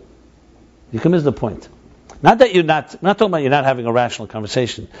 You can miss the point. Not that I'm not talking about you're not having a rational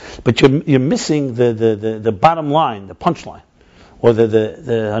conversation, but you're missing the bottom line, the punchline, or the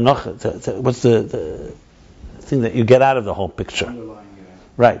hanocha, what's the thing that you get out of the whole picture.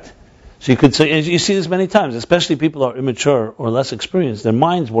 Right. So you see this many times, especially people who are immature or less experienced. Their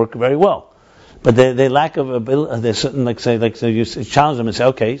minds work very well, but they lack of ability. There's certain, like you challenge them and say,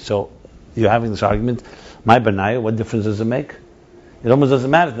 okay, so you're having this argument, my benaya, what difference does it make? It almost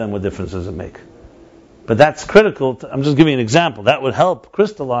doesn't matter to them what difference does it make. But that's critical. I'm just giving an example. That would help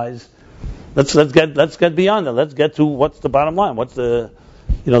crystallize. Let's get beyond that. Let's get to what's the bottom line. What's the,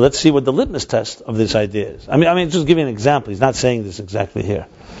 let's see what the litmus test of this idea is. I mean, just giving an example. He's not saying this exactly here.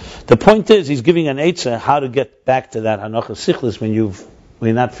 The point is, he's giving an eitzah how to get back to that hanocha sichlis when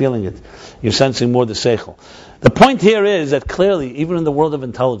you're not feeling it. You're sensing more the seichel. The point here is that clearly, even in the world of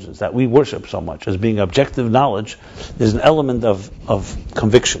intelligence that we worship so much as being objective knowledge, there's an element of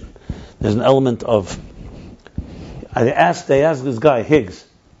conviction. There's an element of. They asked this guy, Higgs.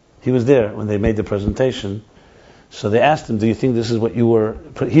 He was there when they made the presentation. So they asked him, do you think this is what you were...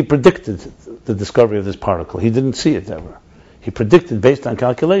 He predicted the discovery of this particle. He didn't see it ever. He predicted, based on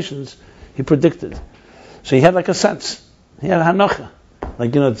calculations, he predicted. So he had like a sense. He had a hanocha.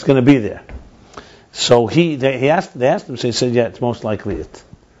 Like, it's going to be there. So they asked him, so he said, yeah, it's most likely it.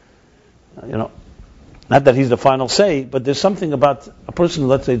 Not that he's the final say, but there's something about a person who,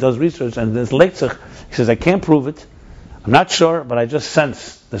 let's say, does research, and there's leitzach, he says, I can't prove it. I'm not sure, but I just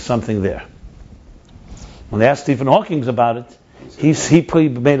sense there's something there. When they asked Stephen Hawking about it, he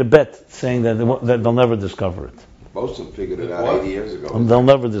made a bet saying that they'll never discover it. Boson figured it out 80 years ago. They'll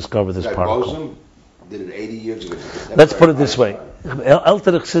never discover this particle. Boson did it 80 years ago. Let's put it this way. El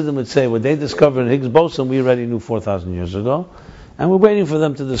Terech Chassidim would say, what they discovered in Higgs boson, we already knew 4,000 years ago, and we're waiting for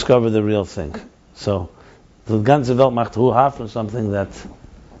them to discover the real thing. So, the ganze Welt macht Haf or something that...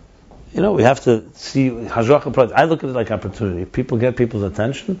 we have to see Hashgacha Pratis. I look at it like opportunity. If people get people's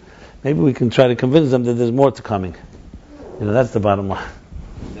attention, maybe we can try to convince them that there's more to coming. That's the bottom line.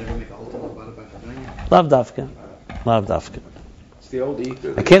 Never make a whole thing about it by forgetting it. Lav dafka. It's the old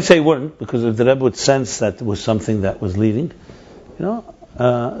I can't say it wouldn't, because if the Rebbe would sense that it was something that was leading,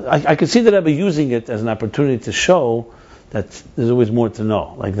 I could see the Rebbe using it as an opportunity to show that there's always more to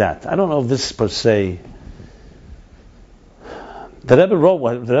know, like that. I don't know if this per se... The Rebbe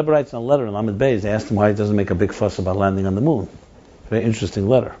writes in a letter in Lamed Beis. They asked him why he doesn't make a big fuss about landing on the moon. Very interesting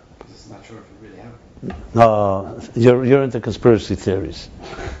letter. This is not sure if it really happened. No, you're into conspiracy theories.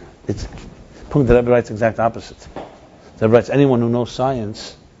 The Rebbe writes the exact opposite. The Rebbe writes, anyone who knows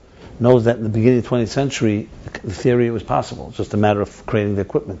science knows that in the beginning of the 20th century, the theory was possible. It's just a matter of creating the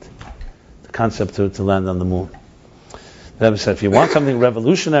equipment, the concept to land on the moon. The Rebbe said, if you want something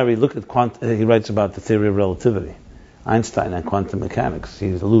revolutionary, look at he writes about the theory of relativity. Einstein and quantum mechanics,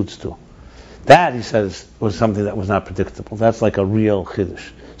 he alludes to. That, he says, was something that was not predictable. That's like a real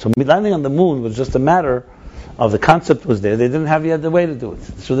chiddush. So landing on the moon was just a matter of the concept was there. They didn't have yet the way to do it.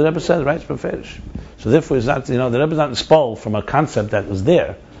 So the Rebbe said, right, it's beferish. So therefore, it's not, the Rebbe is not expelled from a concept that was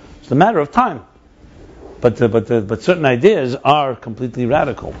there. It's a matter of time. But certain ideas are completely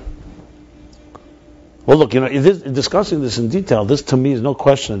radical. Well, look, discussing this in detail, this to me is no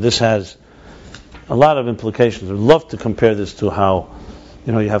question. This has a lot of implications. I'd love to compare this to how,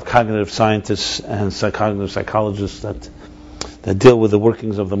 you have cognitive scientists and cognitive psychologists that deal with the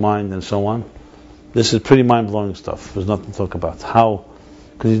workings of the mind and so on. This is pretty mind-blowing stuff. There's nothing to talk about. How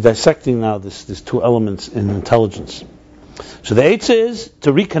because he's dissecting now these two elements in intelligence. So the eitzah is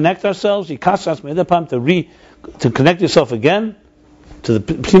to reconnect ourselves, to connect yourself again to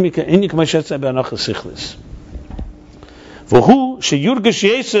the Pnimika Inyik Mashetza Be'anocha Sichlis. V'hu sheyurgesh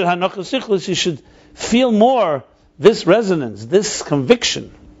yeser hanocha sichlis, you should feel more this resonance, this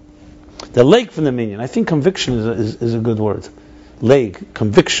conviction. The lake from the minyan. I think conviction is a good word. Lake,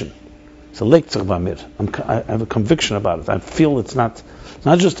 conviction. It's a lake tzarvamir. I have a conviction about it. I feel it's not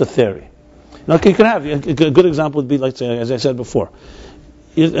just a theory. Now, you can have a good example would be like, say, as I said before.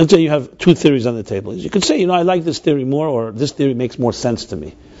 Let's say you have two theories on the table. You can say, I like this theory more, or this theory makes more sense to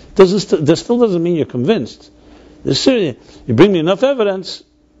me. That still doesn't mean you're convinced. You bring me enough evidence,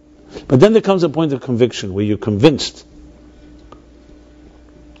 but then there comes a point of conviction where you're convinced.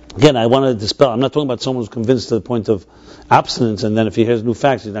 Again, I want to dispel. I'm not talking about someone who's convinced to the point of abstinence, and then if he hears new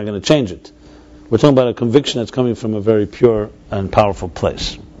facts, he's not going to change it. We're talking about a conviction that's coming from a very pure and powerful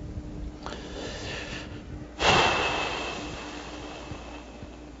place.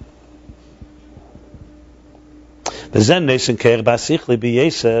 And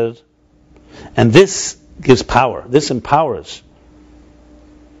this gives power. This empowers.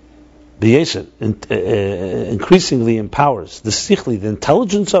 Increasingly empowers the sichli, the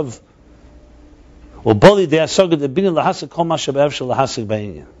intelligence of. By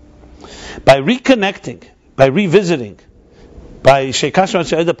reconnecting, by revisiting, by to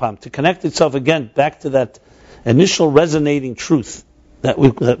connect itself again back to that initial resonating truth, that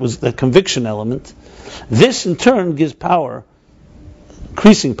was the conviction element. This in turn gives power,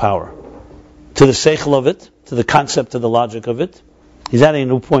 increasing power, to the seichel of it, to the concept of the logic of it. He's adding a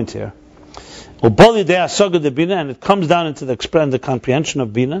new point here. And it comes down into the comprehension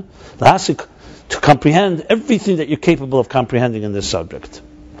of Bina, to comprehend everything that you're capable of comprehending in this subject.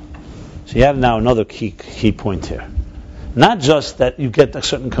 So you have now another key point here. Not just that you get a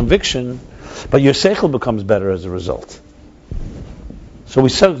certain conviction, but your seichel becomes better as a result. So we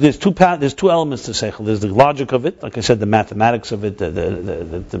said there's two elements to seichel. There's the logic of it, like I said, the mathematics of it,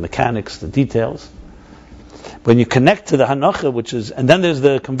 the mechanics, the details. When you connect to the hanocha, and then there's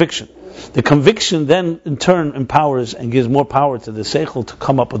the conviction. The conviction then in turn empowers and gives more power to the seichel to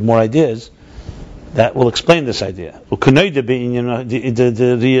come up with more ideas that will explain this idea.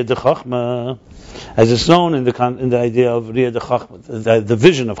 As it's known in the idea of riyah de chachma, the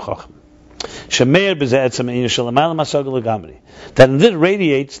vision of chachma. That in this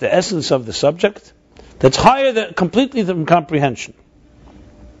radiates the essence of the subject that's higher than completely than comprehension.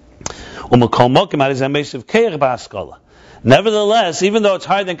 Nevertheless, even though it's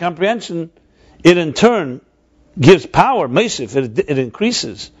higher than comprehension, it in turn gives power, it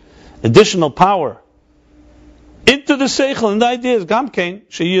increases additional power into the seichel, and the idea is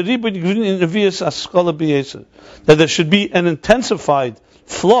that there should be an intensified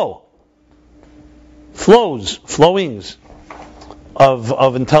flowings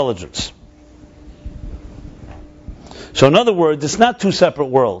of intelligence. So in other words, it's not two separate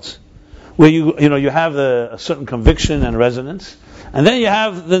worlds where you have a certain conviction and resonance, and then you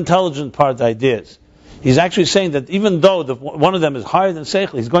have the intelligent part, the ideas. He's actually saying that even though one of them is higher than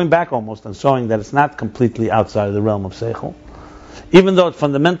seichel, he's going back almost and showing that it's not completely outside of the realm of seichel, even though it's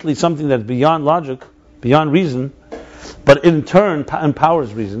fundamentally something that's beyond logic, beyond reason, but it in turn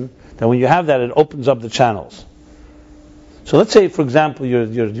empowers reason. That when you have that, it opens up the channels. So let's say, for example,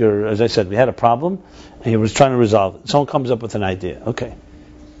 you're as I said, we had a problem, and you were trying to resolve it. Someone comes up with an idea. Okay.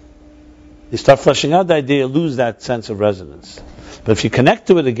 You start fleshing out the idea, lose that sense of resonance. But if you connect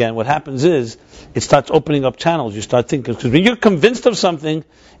to it again, what happens is, it starts opening up channels. You start thinking, because when you're convinced of something,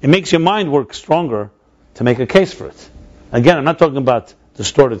 it makes your mind work stronger to make a case for it. Again, I'm not talking about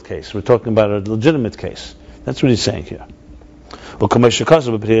distorted case. We're talking about a legitimate case. That's what he's saying here. Like it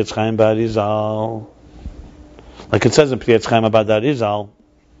says in Priyat Chaim about the Arizal,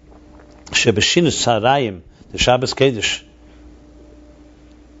 Shebeshinus Sarayim, the Shabbos Kedesh,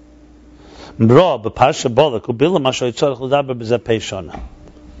 Bro, Beparsha Bolak, Ubila Masho Yitzorach L'daber B'zeh Shona.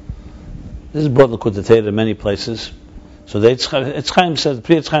 This is brought in L'Kutatei in many places. So the Eitz Chaim says,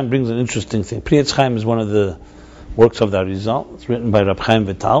 Priyat Chaim brings an interesting thing. Priyat Chaim is one of the works of the Arizal. It's written by Rab Chaim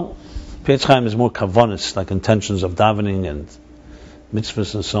Vital. Priyat Chaim is more kavonis, like intentions of davening and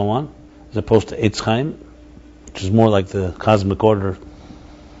mitzvahs and so on, as opposed to Eitz Chaim, which is more like the cosmic order.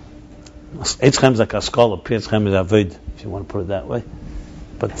 Eitz Chaim is like Askala, Priyat Chaim is Aved, if you want to put it that way.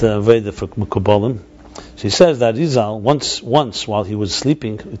 But Aved for Mekubalim. So he says that Rizal, once while he was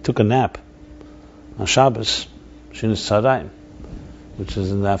sleeping, he took a nap on Shabbos, Shinas Tzarayim, which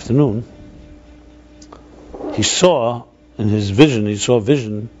is in the afternoon. He saw in his vision, a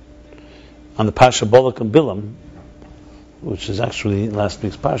vision on the Pasha Bolak and Bilam, which is actually last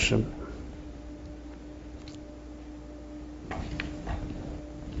week's Parsha,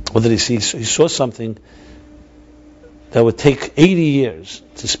 what did he see? He saw something that would take 80 years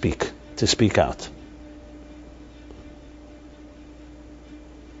to speak out.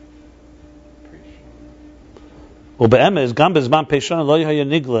 And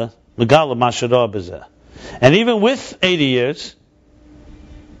even with 80 years,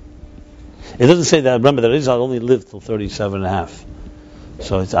 it doesn't say that. Remember that Rizal only lived till 37 and a half,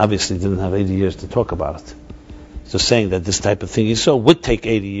 so it obviously didn't have 80 years to talk about it. It's just saying that this type of thing he saw would take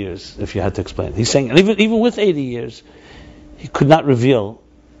 80 years if you had to explain it. He's saying, and even with 80 years, he could not reveal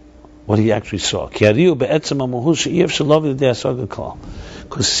what he actually saw. Because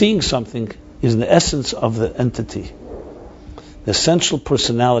seeing something is in the essence of the entity, the essential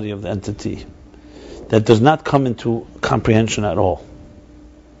personality of the entity, that does not come into comprehension at all.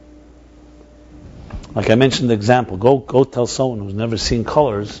 Like I mentioned the example, go tell someone who's never seen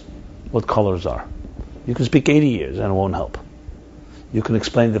colors what colors are. You can speak 80 years and it won't help. You can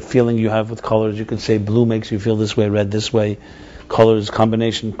explain the feeling you have with colors. You can say blue makes you feel this way, red this way. Colors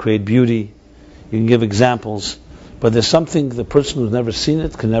combination create beauty. You can give examples, but there's something the person who's never seen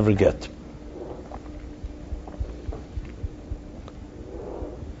it can never get.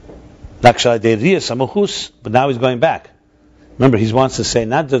 But now he's going back. Remember, he wants to say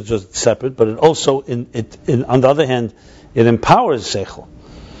not just separate, but it also, on the other hand, it empowers seichel.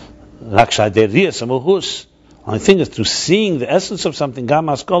 Only thing is through seeing the essence of something.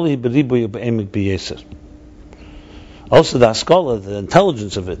 Also, the haskala, the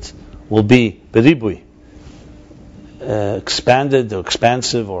intelligence of it, will be beribui, expanded or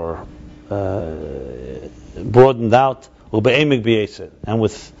expansive or broadened out,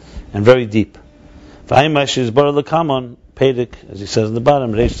 and very deep. As he says in the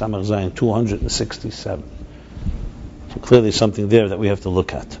bottom, Reish Samach Zayin 267. So clearly something there that we have to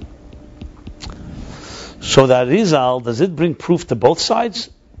look at. So that Rizal, does it bring proof to both sides?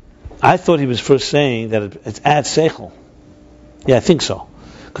 I thought he was first saying that it adds seichel. Yeah, I think so.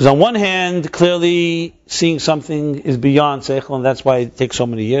 Because on one hand, clearly seeing something is beyond seichel, and that's why it takes so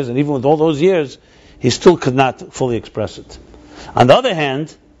many years. And even with all those years, he still could not fully express it. On the other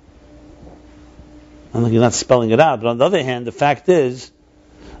hand, and you're not spelling it out, but on the other hand, the fact is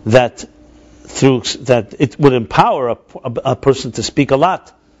that it would empower a person to speak a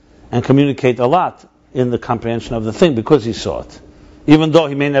lot and communicate a lot in the comprehension of the thing because he saw it. Even though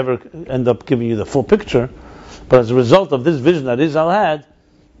he may never end up giving you the full picture, but as a result of this vision that Rizal had,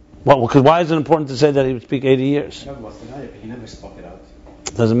 because why is it important to say that he would speak 80 years? He never spoke it out.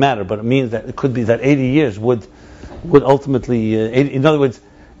 It doesn't matter, but it means that it could be that 80 years would ultimately, in other words,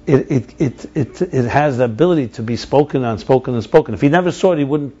 it has the ability to be spoken and spoken and spoken. If he never saw it, he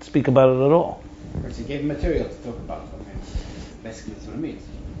wouldn't speak about it at all. Because he gave him material to talk about. Basically, that's what it means.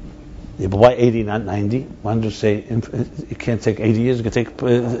 Yeah, but why 80, not 90? Why don't you say it can't take 80 years? It can take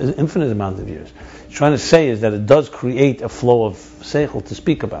an infinite amount of years. What he's trying to say is that it does create a flow of seichel to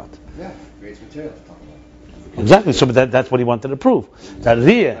speak about. Yeah, it creates material to talk about. Exactly. So, but that's what he wanted to prove. That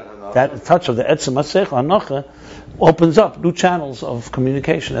riyah, that touch of the etzem seichel anocha, opens up new channels of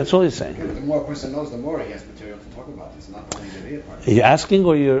communication. That's all he's saying. Yeah, the more a person knows, the more he has material to talk about. It's not only the riyah part. Are you asking,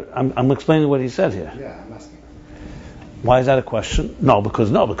 or I'm explaining what he said here? Yeah, I'm asking. Why is that a question?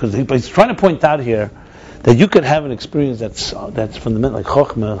 Because he's trying to point out here that you could have an experience that's fundamental, like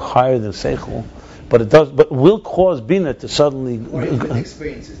chokhmah, higher than seichel, but will cause bina to suddenly. The more he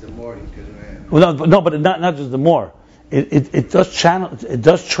experiences, the more he could. But not just the more. It does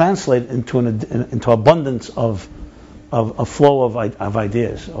translate into abundance of a flow of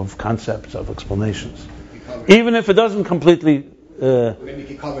ideas, of concepts, of explanations. Even if it doesn't completely. Maybe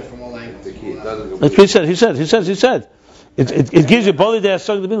he covers from all angles. That's what he said. It gives you bali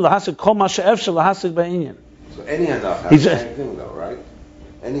de'asog the lahasik kol ma she'efshel lahasik ba'inyan. So any hanacha, the same thing though, right?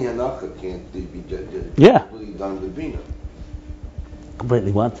 Any hanacha can't be completely done with bina.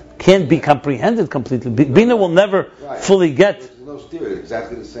 Completely what? Can't be comprehended completely. Bina will never fully get. There's no stereo,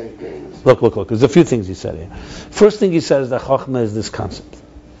 exactly the same thing. Look. There's a few things he said here. First thing he says that chokhmah is this concept.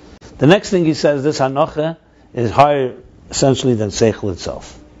 The next thing he says, this hanacha is higher essentially than seichel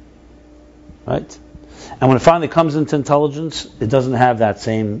itself. Right? And when it finally comes into intelligence, it doesn't have that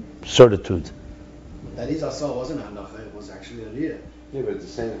same certitude. That is also wasn't hanacha; it was actually a riyah. Yeah, but it's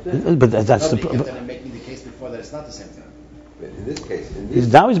the same thing. But that's the. Kept on making the case before that it's not the same thing. But in this case,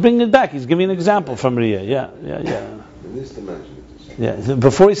 now he's bringing it back. He's giving an example from riyah. Yeah. In this dimension, it's the same. Yeah.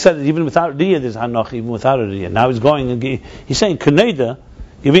 Before he said it, even without riyah, there's hanacha. Even without a riyah, now he's going and he's saying kaneda.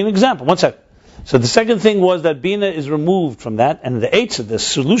 Giving an example. One sec. So the second thing was that bina is removed from that, and the eitzah, the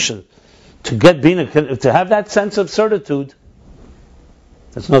solution to get bina, to have that sense of certitude.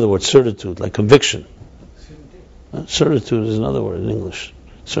 That's another word, certitude, like conviction. Certitude is another word in English.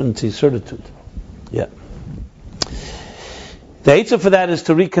 Certainty, certitude. Yeah. The answer for that is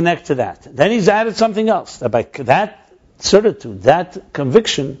to reconnect to that. Then he's added something else. That by that certitude, that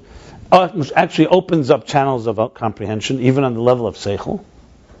conviction, actually opens up channels of comprehension, even on the level of seichel.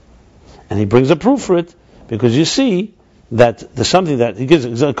 And he brings a proof for it, because you see that there's something that he gives.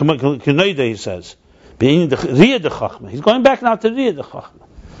 He says, he's going back now to Riyah de Chachma.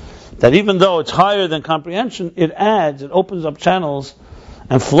 That even though it's higher than comprehension, it opens up channels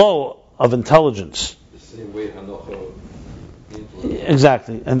and flow of intelligence. The same way Hanocha.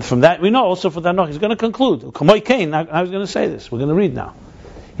 Exactly. And from that, we know also for that, he's going to conclude. Kamoy Kain, I was going to say this. We're going to read now.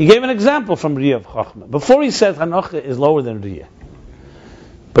 He gave an example from Riyah of Chachma. Before he said Hanocha is lower than Riyah.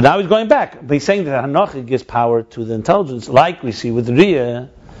 But now he's going back. But he's saying that Hanocha gives power to the intelligence, like we see with Riyah,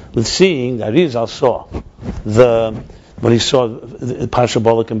 with seeing that Rizal saw when he saw the Parsha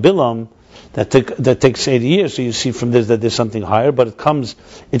Balak and Bilam, that takes 80 years. So you see from this that there's something higher, but it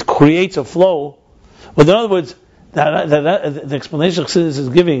creates a flow. But in other words, the explanation Chassidus is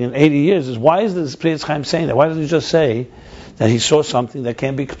giving in 80 years is, why is this Prius Chaim saying that? Why doesn't he just say that he saw something that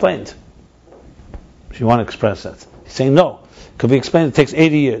can't be explained? If you want to express that. He's saying no. It could be explained, it takes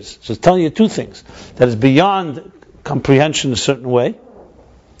 80 years. So it's telling you two things. That is beyond comprehension a certain way.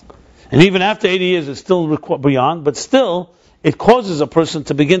 And even after 80 years, it's still beyond, but still, it causes a person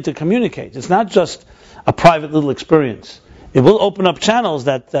to begin to communicate. It's not just a private little experience. It will open up channels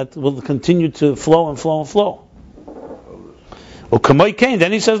that will continue to flow and flow and flow.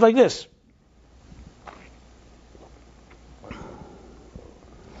 Then he says like this.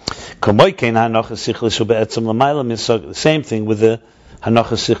 The same thing with the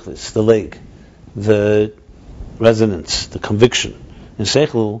Hanocha Sichlis, the leg, the resonance, the conviction. In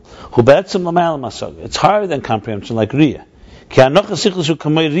Seichel, it's higher than comprehension, like Riyah.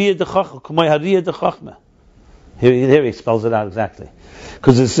 Here he spells it out exactly.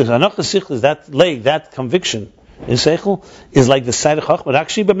 Because Hanocha Sichlis, that leg, that conviction in Seichel, is like the side of Chachma, but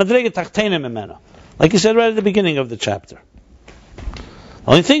actually, like you said right at the beginning of the chapter. The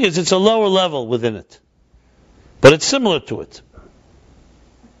only thing is, it's a lower level within it. But it's similar to it.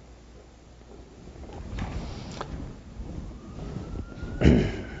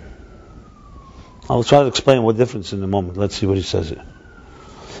 I'll try to explain what difference in a moment. Let's see what he says here.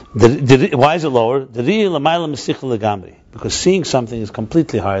 Why is it lower? Because seeing something is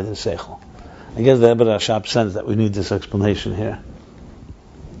completely higher than Seichel. I guess the Rebbe Rashab sense that we need this explanation here.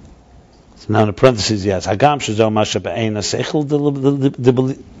 So now in the parentheses, yes. Hagam shezeh ma shebe'ein haseichel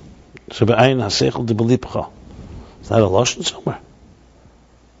shebe'ein haseichel debelipcha. Is that a lashon somewhere?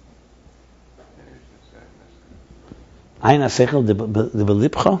 Ein haseichel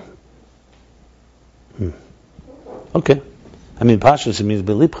debelipcha? Okay. I mean, Pashas, it means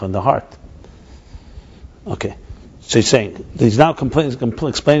belipcha, in the heart. Okay. So he's saying, he's now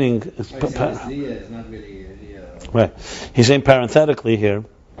explaining. It's not really right. He's saying parenthetically here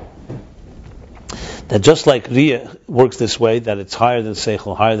that just like Riyah works this way, that it's higher than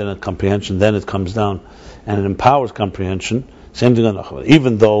Seichel, higher than a comprehension, then it comes down and it empowers comprehension. Same thing on Achava.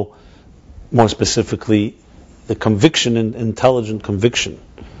 Even though, more specifically, the conviction and intelligent conviction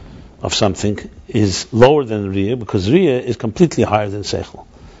of something is lower than Riyah, because Riyah is completely higher than Seichel.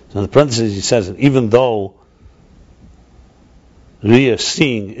 So in the parentheses he says, even though Riyah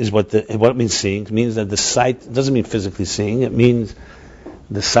seeing is what it means seeing. It means that the sight doesn't mean physically seeing. It means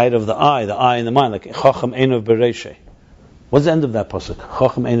the sight of the eye and the mind. Like Chacham Einav Bereisheh. What's the end of that pasuk?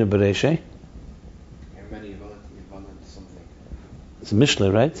 Chacham Einav Bereisheh. It's a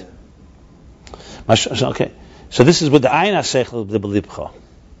Mishle, right? Yeah. Okay. So this is with the Ayin HaSeichel the Belipcha.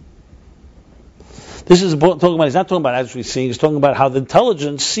 This is talking about. He's not talking about actually seeing. He's talking about how the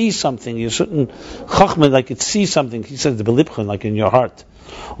intelligence sees something. You're certain chachma, like it sees something. He says the belipcha, like in your heart.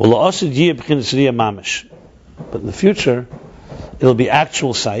 But in the future, it'll be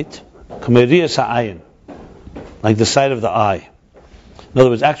actual sight, like the sight of the eye. In other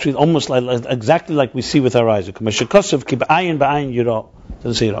words, actually, almost like exactly like we see with our eyes. Doesn't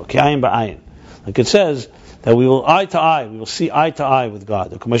say like it says that we will eye to eye, we will see eye to eye with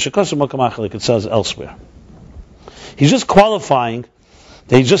God. Like it says elsewhere. He's just qualifying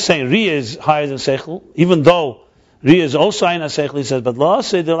that he's just saying Riyah is higher than Seichel, even though Riyah is also higher than Seichel, he says, but law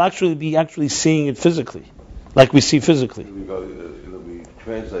say they'll actually be seeing it physically, like we see physically. It'll be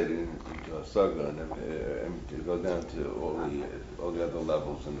translated into a saga and it'll go down to all the other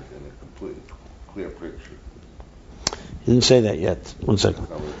levels in a complete clear picture. He didn't say that yet. 1 second.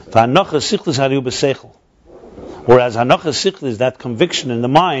 Whereas Hanocha Sichlis, that conviction in the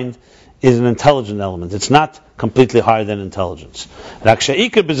mind, is an intelligent element. It's not completely higher than intelligence.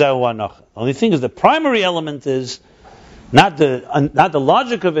 The only thing is the primary element is not the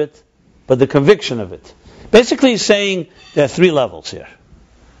logic of it, but the conviction of it. Basically, he's saying there are three levels here.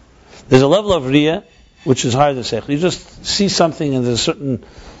 There's a level of Riyah, which is higher than Seichel. You just see something and there's a certain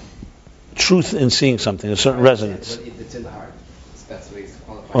truth in seeing something, a certain resonance. It's in the heart. That's the way it's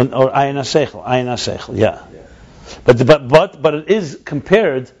qualified. Or Ayin HaSeichel, yeah. But it is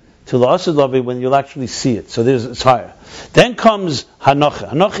compared to La'asad Lavi when you'll actually see it. So it's higher. Then comes Hanocha.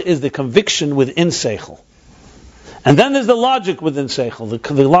 Hanocha is the conviction within Seichel. And then there's the logic within Seichel,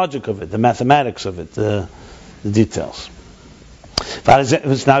 the logic of it, the mathematics of it, the details. Now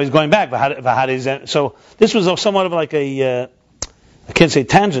he's going back. So this was somewhat of like I can't say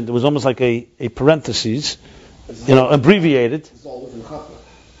tangent, it was almost like a parenthesis, abbreviated. It's all within Chachma.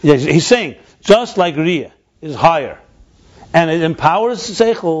 Yeah, he's saying, just like Riyah is higher, and it empowers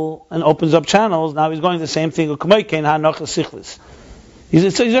Seichel and opens up channels, now he's going the same thing. So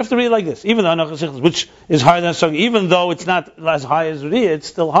you have to read it like this. Even though Hanocha Sichlis, which is higher than Sog, even though it's not as high as Riyah, it's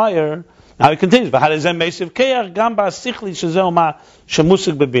still higher. Now he continues.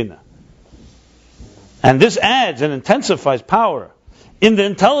 And this adds and intensifies power in the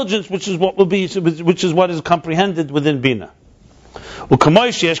intelligence, which is what is comprehended within Bina. He's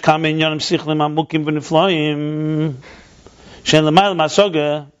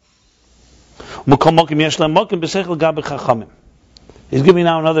giving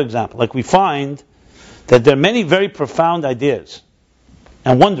now another example. Like we find that there are many very profound ideas,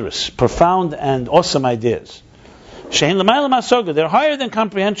 and wondrous, profound and awesome ideas. They're higher than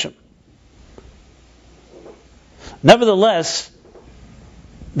comprehension. Nevertheless,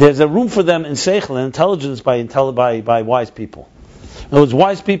 there's a room for them in Seichel and intelligence by wise people. In other words,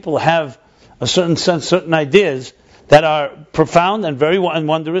 wise people have a certain sense, certain ideas that are profound and very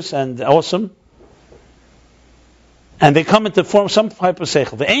wondrous and awesome, and they come into form some type of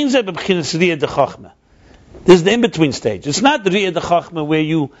Seichel. This is the in-between stage. It's not the Riyah de Chachma where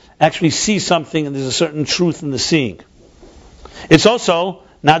you actually see something and there's a certain truth in the seeing. It's also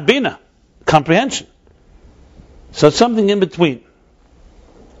not Bina, comprehension. So it's something in between.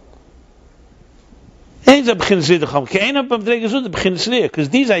 Because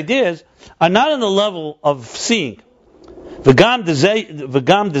these ideas are not on the level of seeing.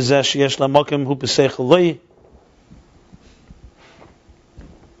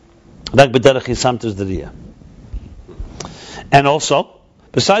 And also,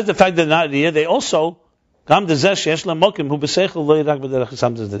 besides the fact that they're not Riyah, they also and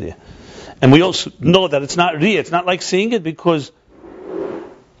we also know that it's not Riyah, it's not like seeing it because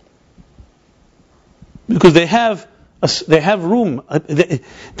they have room.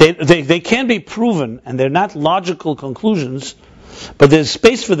 They can be proven, and they're not logical conclusions, but there's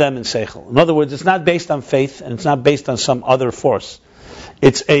space for them in Seichel. In other words, it's not based on faith, and it's not based on some other force.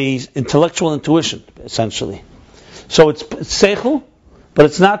 It's a intellectual intuition, essentially. So it's Seichel, but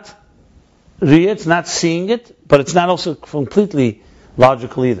it's not Riyah, it's not seeing it, but it's not also completely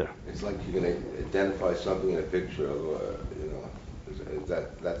logical either. It's like you're going to identify something in a picture, is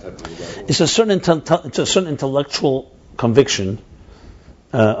that type of level? It's a certain intellectual conviction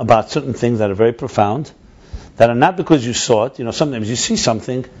about certain things that are very profound, that are not because you saw it. Sometimes you see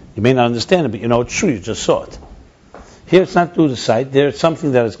something, you may not understand it, but it's true, you just saw it. Here it's not through the sight, there it's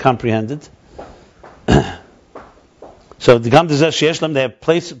something that is comprehended. So the Gam Dezeh Sheyesh Lam, they have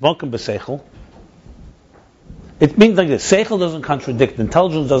placed Mokum B'Seichel. It means like this: Seichel doesn't contradict,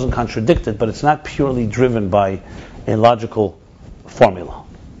 intelligence doesn't contradict it, but it's not purely driven by a logical formula.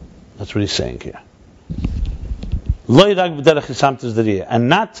 That's what he's saying here. And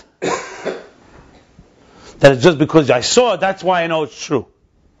not that it's just because I saw it, that's why I know it's true.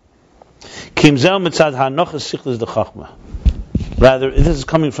 Rather, this is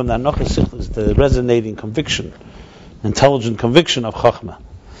coming from the Hanocha Sichlis, the resonating conviction, intelligent conviction of Chachma.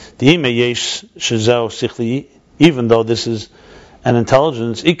 Even though this is an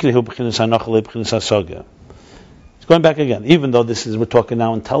intelligence, it's going back again. Even though we're talking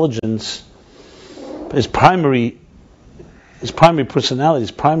now intelligence, his primary personality,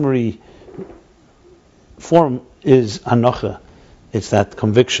 his primary form is Hanocha. It's that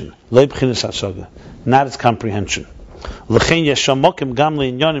conviction, not its comprehension.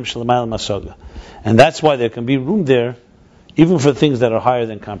 And that's why there can be room there, even for things that are higher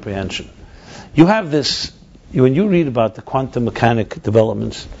than comprehension. You have this, when you read about the quantum mechanic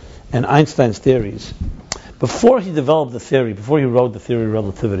developments and Einstein's theories, before he developed the theory, before he wrote the theory of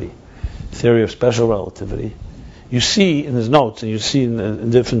relativity, theory of special relativity, you see in his notes, and you see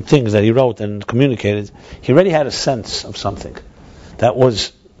in different things that he wrote and communicated, he already had a sense of something that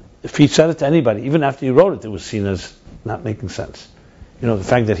was if he said it to anybody, even after he wrote it, it was seen as not making sense. The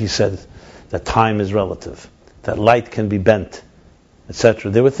fact that he said that time is relative, that light can be bent,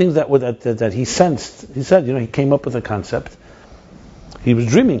 etc. There were things that he sensed. He said, he came up with a concept. He was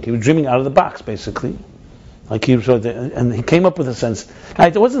dreaming. He was dreaming out of the box, basically. And he came up with a sense.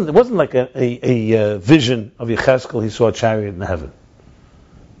 It wasn't like a vision of Yechezkel. He saw a chariot in heaven,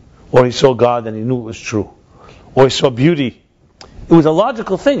 or he saw God and he knew it was true, or he saw beauty. It was a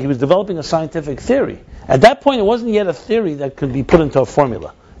logical thing. He was developing a scientific theory. At that point, it wasn't yet a theory that could be put into a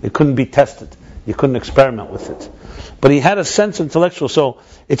formula. It couldn't be tested. You couldn't experiment with it. But he had a sense intellectual. So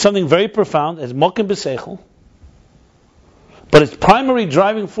it's something very profound, as mokim b'seichel. But its primary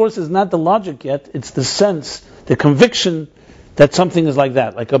driving force is not the logic yet. It's the sense, the conviction that something is like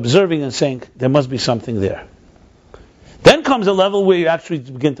that. Like observing and saying, there must be something there. Then comes a level where you actually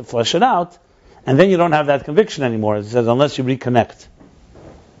begin to flesh it out. And then you don't have that conviction anymore. It says, unless you reconnect.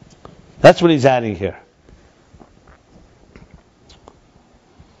 That's what he's adding here.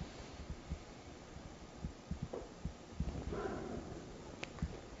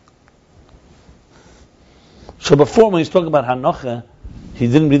 So before, when he's talking about Hanocha, he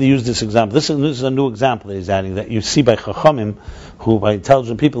didn't really use this example. This is a new example that he's adding, that you see by Chachamim, by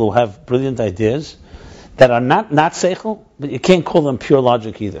intelligent people who have brilliant ideas, that are not seichel, but you can't call them pure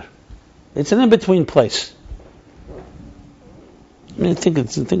logic either. It's an in-between place. I think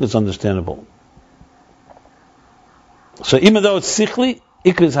it's understandable. So even though it's sichli,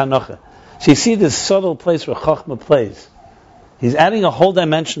 ikr is hanocha. So you see this subtle place where Chachma plays. He's adding a whole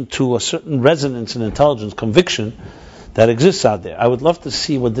dimension to a certain resonance and intelligence, conviction that exists out there. I would love to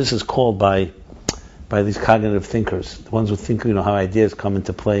see what this is called by these cognitive thinkers, the ones who think how ideas come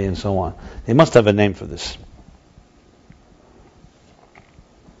into play and so on. They must have a name for this.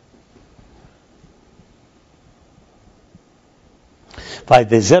 And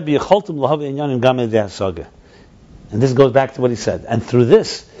this goes back to what he said. And through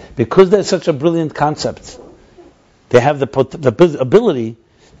this, because there's such a brilliant concept, they have the ability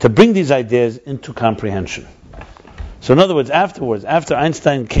to bring these ideas into comprehension. So in other words, after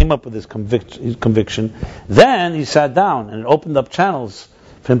Einstein came up with his conviction, then he sat down and it opened up channels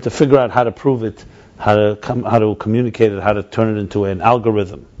for him to figure out how to prove it, how to communicate it, how to turn it into an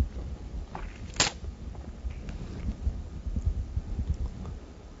algorithm.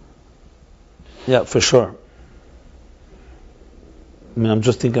 Yeah, for sure. I'm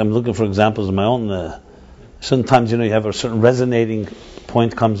looking for examples of my own. Sometimes, you have a certain resonating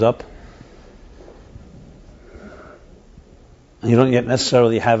point comes up, and you don't yet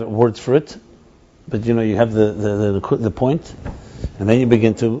necessarily have words for it, but you have the point, and then you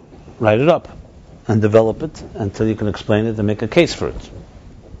begin to write it up and develop it until you can explain it and make a case for it.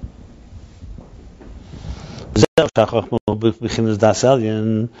 And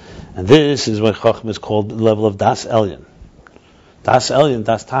this is what Chachma is called the level of Das Elyon. Das Elyon,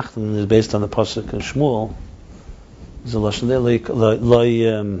 Das Tachten, is based on the pasuk in Shmuel. There's a lashon there,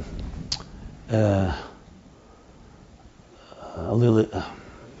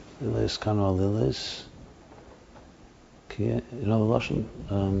 alilis kanu alilis. You know the lashon?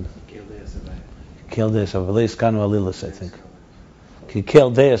 Kel deis havaya. Kanu alilis, I think.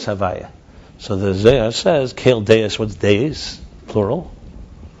 Kel deis havaya. So the Zohar says, Kel deis, what's deis? Plural.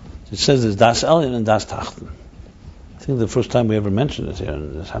 It says there's Das Elyon and Das Tachten. I think the first time we ever mentioned it here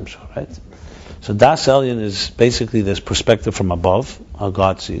in this Hamshah, right? So Das Elyon is basically this perspective from above, how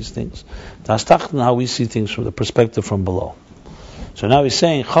God sees things. Das Tachten, how we see things from the perspective from below. So now he's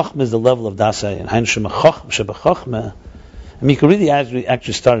saying, Chachma is the level of Das Elyon. I mean, you could really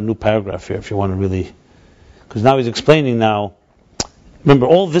actually start a new paragraph here if you want to really, because now he's explaining now. Remember,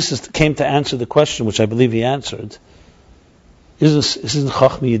 all this came to answer the question, which I believe he answered. Isn't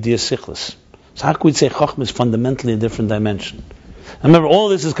Chachma Yediyah Sichlis? So how could we say Chachma is fundamentally a different dimension? And remember, all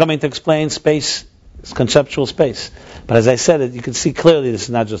this is coming to explain space, it's conceptual space. But as I said, you can see clearly this is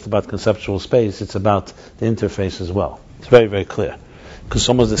not just about conceptual space, it's about the interface as well. It's very, very clear. Because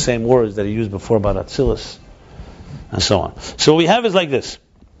some of the same words that he used before about Atzilus, and so on. So what we have is like this.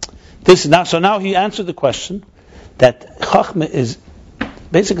 So now he answered the question that Chachma is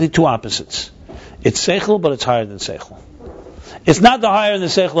basically two opposites. It's Seichel, but it's higher than Seichel. It's not the higher than the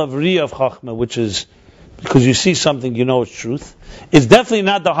Seichel of Riyah of Chachma, which is because you see something, you know it's truth. It's definitely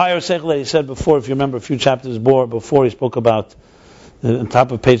not the higher Seichel that he said before, if you remember a few chapters before he spoke about, on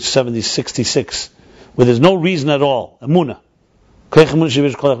top of page 66, where there's no reason at all. Emunah. There's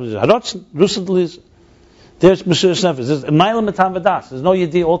Mesiras Nefesh. There's Mailam Matan V'das. There's no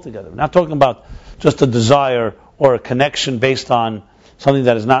Yediyah altogether. We're not talking about just a desire or a connection based on something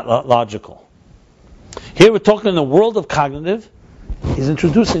that is not logical. Here we're talking in the world of cognitive, he's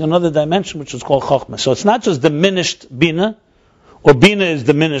introducing another dimension which is called Chokhmah. So it's not just diminished Bina, or Bina is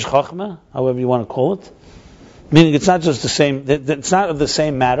diminished Chokhmah, however you want to call it. Meaning it's not just the same, it's not of the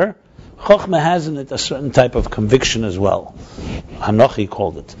same matter. Chokhmah has in it a certain type of conviction as well. Hanochi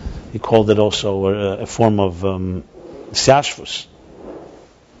called it. He called it also a form of Siashvus.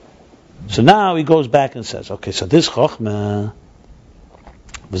 So now he goes back and says, okay, so this Chokhmah,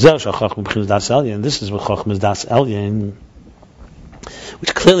 this is what Chokhmah is Das Elyon,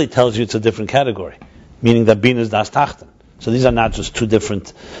 which clearly tells you it's a different category, meaning that Bina is Das Tachten. So these are not just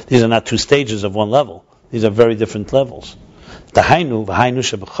these are not two stages of one level. These are very different levels. Because the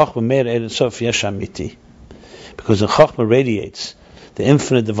Chokhmah radiates the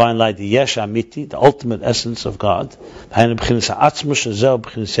infinite divine light, the Yesh Amiti, the ultimate essence of God. That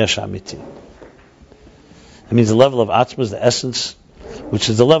means the level of Atzmus, the essence, which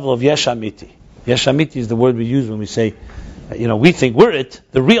is the level of Yesh Amiti. Yesh Amiti is the word we use when we say, we think we're it,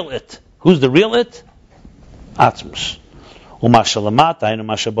 the real it. Who's the real it? Atzmus.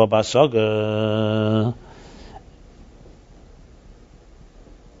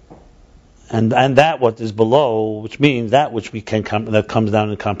 And that what is below, which means that which we can that comes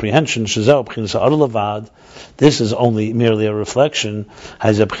down in comprehension. This is only merely a reflection.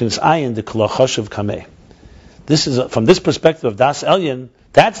 This is from this perspective of Das Elyon.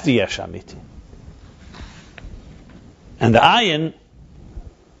 That's the Yesh Amiti. And the ayin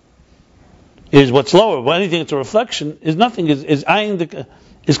is what's lower. Well, anything that's a reflection is nothing. Is ayin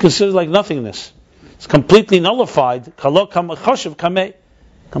is considered like nothingness. It's completely nullified.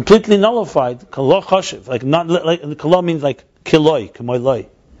 Completely nullified. Kalo chashiv. Like not like kalo means like kiloi, kamoiloi.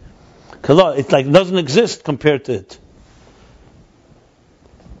 Kalo, it's like doesn't exist compared to it.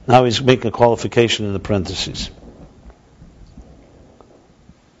 Now he's making a qualification in the parentheses.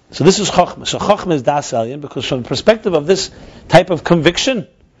 So this is Chokhmah. So Chokhmah is Das Elyon, because from the perspective of this type of conviction,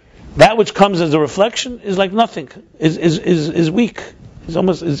 that which comes as a reflection is like nothing, is weak, is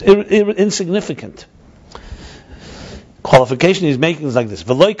almost insignificant. Qualification he's making is like this.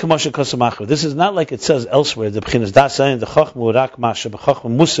 This is not like it says elsewhere. The B'chinas Das Elyon, the Chokhmah rak masha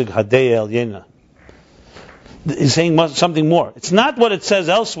b'Chokhmah musig hadei elyena. He's saying something more. It's not what it says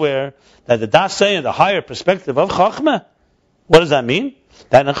elsewhere that the Das Elyon, the higher perspective of Chokhmah. What does that mean?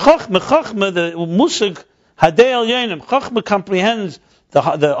 That in Chokhmah, the musig hadei elyenim, Chokhmah comprehends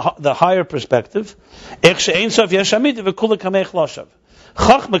the higher perspective.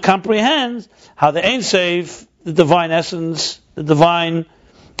 Chokhmah comprehends how the Ein Sof, the divine essence, the divine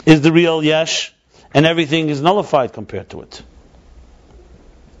is the real Yesh, and everything is nullified compared to it.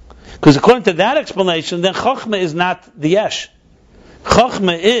 Because according to that explanation, then Chokhmah is not the Yesh.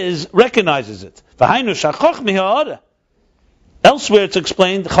 Chokhmah recognizes it. Elsewhere it's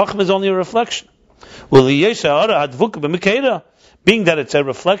explained, Chokhmah is only a reflection. Being that it's a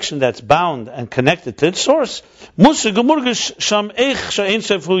reflection that's bound and connected to its source, therefore,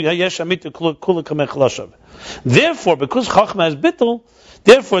 because Chokhmah is bittul,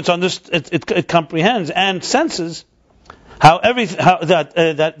 therefore it comprehends and senses how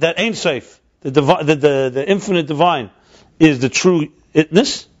that Ein Sof, the infinite divine, is the true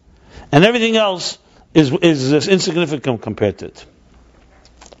itness, and everything else is insignificant compared to it.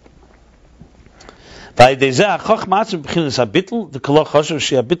 And through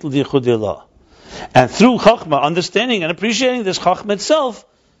Chokhmah, understanding and appreciating this, Chokhmah itself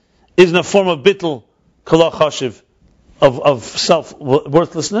is in a form of bittul, kala chashiv, of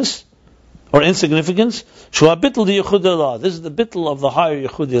self-worthlessness or insignificance. This is the bittul of the higher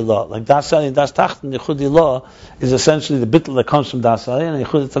Yechudi Allah. Like Das Elyon, Das Tachten, Yechudi Allah is essentially the bittul that comes from Das Elyon, and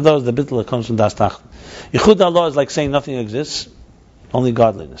Yechudi Tadah is the bittul that comes from Das Tachten. Yechudi Allah is like saying nothing exists, only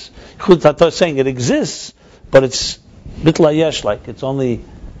godliness. Yechudi Tadah is saying it exists, but it's bittul ayesh, like it's only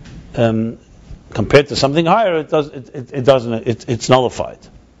compared to something higher. It's nullified.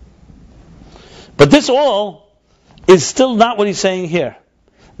 But this all is still not what he's saying here.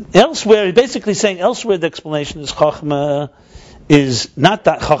 Elsewhere, he's basically saying elsewhere the explanation is Chokhmah is not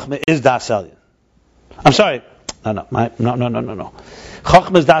that Chokhmah is Das Elyon. I'm sorry. No.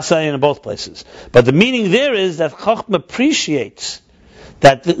 Chokhmah is Das Elyon in both places. But the meaning there is that Chokhmah appreciates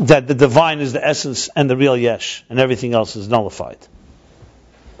that the divine is the essence and the real Yesh, and everything else is nullified.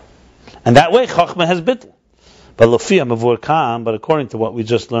 And that way Chokhmah has bittul. But Lofia Mavur Kam, but according to what we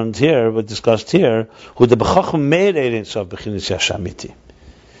just learned here, we discussed here, who the B'Chokhmah made Ein Sof B'chinas Yesh Amiti.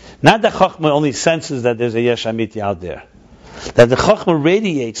 Not that Chokhmah only senses that there's a Yesh Amiti out there. That the Chokhmah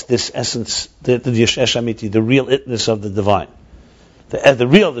radiates this essence, the Yesh Amiti, the real itness of the divine.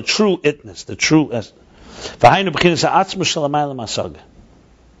 The true itness, the true essence.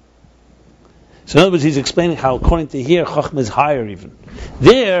 So in other words, he's explaining how, according to here, Chochmah is higher even.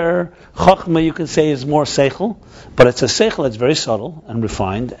 There, Chochmah, you can say, is more Seichel, but it's a Seichel that's very subtle and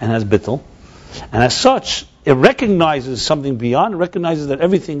refined and has bittul. And as such, it recognizes something beyond, it recognizes that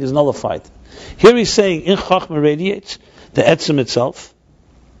everything is nullified. Here he's saying, in Chochmah radiates the Etzem itself.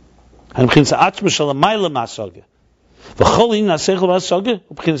 And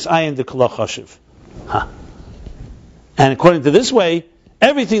according to this way,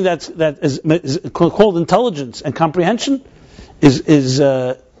 everything that is called intelligence and comprehension is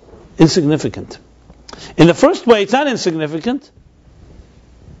insignificant. In the first way, it's not insignificant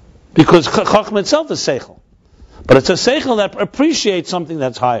because Chochmah itself is Seichel, but it's a Seichel that appreciates something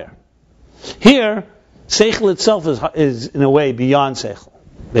that's higher. Here, Seichel itself is in a way beyond Seichel,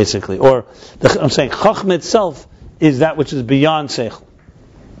 basically, or I'm saying Chochmah itself is that which is beyond Seichel.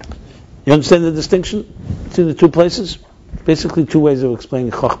 You understand the distinction between the two places? Basically, two ways of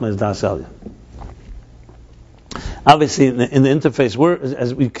explaining Chochmah as Das Elyon. Obviously, in the interface,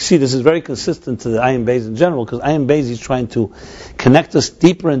 as we see, this is very consistent to the Ayin Beis in general, because Ayin Beis is trying to connect us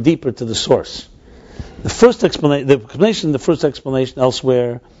deeper and deeper to the source. The first explanation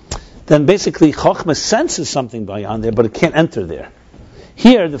elsewhere, then basically Chochmah senses something beyond there, but it can't enter there.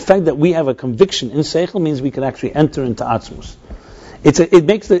 Here, the fact that we have a conviction in Seichel means we can actually enter into Atzmus. It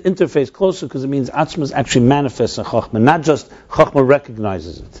makes the interface closer because it means Atzmus actually manifests in Chochmah, not just Chochmah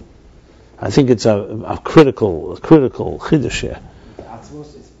recognizes it. I think it's a critical chiddush here.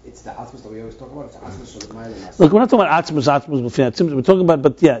 It's the Atzmus that we always talk about. It's Atzmus of the Ma'alim. Look, we're not talking about Atzmus. We're talking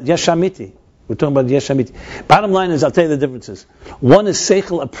about, Yesh Amiti. We're talking about Yesh Amiti. Bottom line is, I'll tell you the differences. One is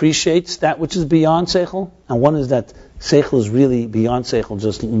Seichel appreciates that which is beyond Seichel, and one is that Seichel is really beyond Seichel,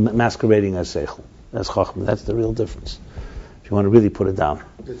 just masquerading as Seichel. That's Chochmah. That's the real difference. If you want to really put it down.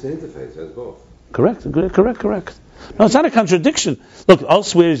 It's an interface, as both. Correct. No, it's not a contradiction. Look,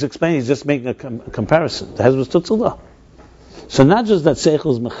 elsewhere he's explaining, he's just making a comparison. The Hezbollah Tutzildah. So not just that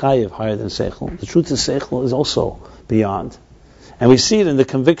Seichel is Mechayev higher than Seichel, the truth is Seichel is also beyond. And we see it in the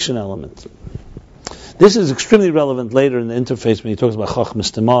conviction element. This is extremely relevant later in the interface when he talks about Chochmah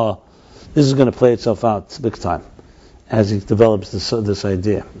Stima. This is going to play itself out big time as he develops this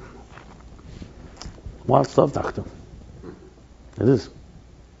idea. Wild stuff, Doctor. It is.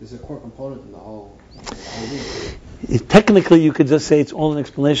 There's a core component in the whole Technically, you could just say it's all an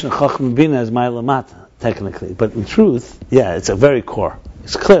explanation of Chochmah Bina as Ma'alamata, technically. But in truth, it's a very core.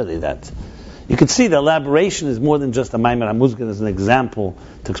 It's clearly that. You can see the elaboration is more than just a Maimar HaMuzgan as an example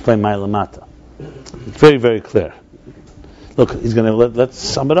to explain Ma'alamata. It's very, very clear. Look, he's going to let's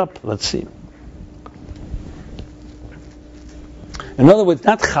sum it up. Let's see. In other words,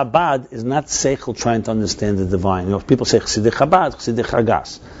 not Chabad is not Seichel trying to understand the divine. You know, people say Chassidei Chabad, Chassidei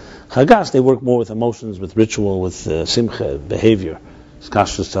Chagas. Chagas, they work more with emotions, with ritual, with simcha, behavior.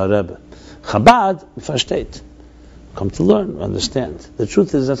 Skashus Rebbe. Chabad, versteht. Come to learn, understand. The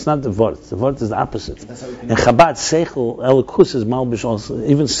truth is, that's not the Vort. The Vort is the opposite. In Chabad, Seichel, Elikus is Malbish also.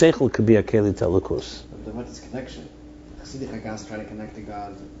 Even Seichel could be a Keli to Elikus. The Vort is connection. Chassidei Chagas try to connect to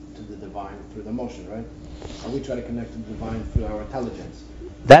God, to the divine, through the emotion, right? And we try to connect to the divine through our intelligence.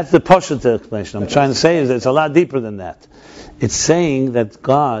 That's the Pashut explanation. I'm trying to say is that it's a lot deeper than that. It's saying that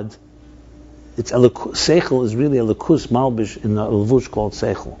God, Seichel is really a Elikus Malbish in a Levush called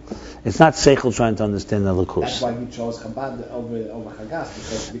Seichel. It's not Seichel trying to understand the Elikus. That's why we chose Chabad over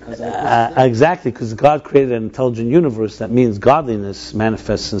Chagas, because exactly, because God created an intelligent universe. That means godliness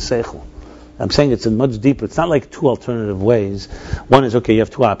manifests in Seichel. I'm saying it's much deeper. It's not like two alternative ways. One is, you have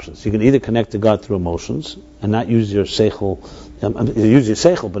two options. You can either connect to God through emotions and not use your Seichel, use your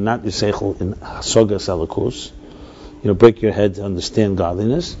Seichel, but not your Seichel in Hasogas Elikus. Break your head to understand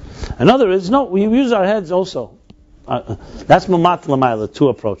godliness. Another is, no, we use our heads also. That's Mamat Lamayla, two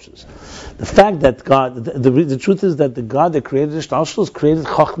approaches. The fact that God, the truth is that the God that created Ishtalshus created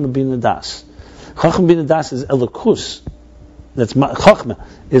Chochmah Bina Das. Chochmah Bina Das is Elikus. That's Chochmah,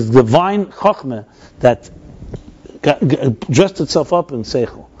 is divine Chochmah that dressed itself up in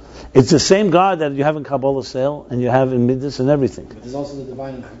Seichel. It's the same God that you have in Kabbalah Sale and you have in Midas and everything. But there's also the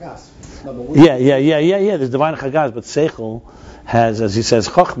divine in Chagas. There's divine Chagas, but Seichel has, as he says,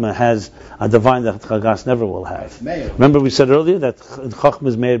 Chochmah has a divine that Chagas never will have. Remember we said earlier that Chochmah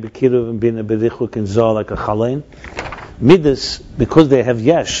is made Bekiruv and Bina Berichuk and Zoh like a Chalein. Midas, because they have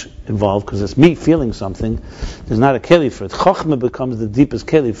Yesh involved, because it's me feeling something, there's not a Keli for it. Chochmah becomes the deepest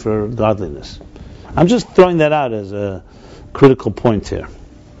Keli for godliness. I'm just throwing that out as a critical point here.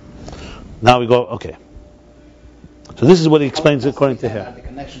 Now we go, So this is what he explains according to here. The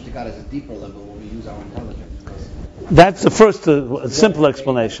connection to God is a deeper level when we use our intelligence. That's the first simple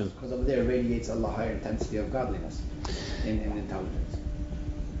explanation. Because over there radiates a higher intensity of godliness in intelligence.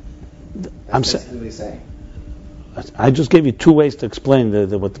 I'm That's saying. basically what he's saying. I just gave you two ways to explain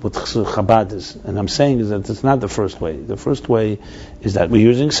what Chabad is, and I'm saying is that it's not the first way. The first way is that we're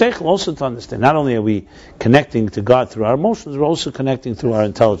using seichel also to understand. Not only are we connecting to God through our emotions, we're also connecting through our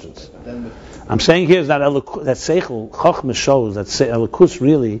intelligence. I'm saying here is that seichel, Chochmah shows that Elokus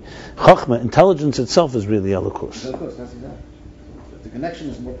really, Chochmah, intelligence itself is really Elokus. Of course, that's exactly. The connection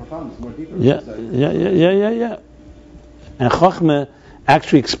is more profound, it's more deeper. Yeah. And Chochmah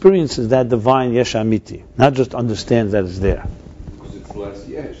actually experiences that divine Yesh Amiti, not just understands that it's there. Because it's less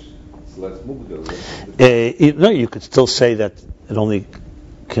yesh, it's less mugdal. No, you could still say that it only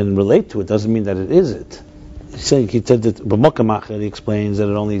can relate to it. Doesn't mean that it is it. He's saying he said that b'mokamacher, he explains that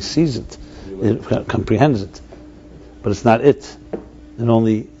it only sees it, it comprehends it, but it's not it. It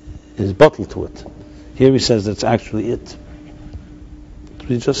only is bottled to it. Here he says that it's actually it. That's what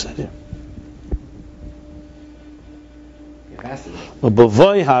he just said here. And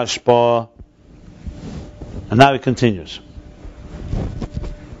now he continues.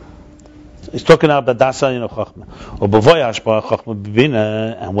 He's talking about the dasayin of Chochmah.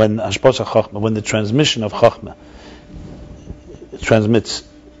 And when Hashpos Chochmah, when the transmission of Chochmah transmits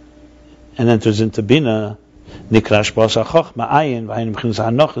and enters into Bina, Nikra Hashpos Chochmah Ayin v'Ayin B'chinas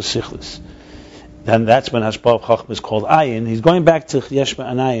Hanochas Sichlis. Then that's when Hashpos Chochmah is called Ayin. He's going back to Yeshma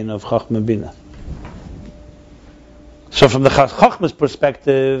and Ayin of Chochmah Bina. So from the Chochmah's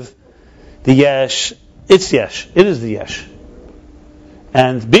perspective, the Yesh, it's Yesh. It is the Yesh.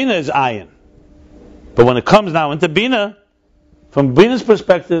 And Bina is Ayin. But when it comes now into Bina, from Bina's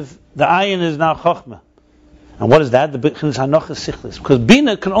perspective, the Ayin is now Chochmah. And what is that? The B'chinas Hanochas Sichlis. Because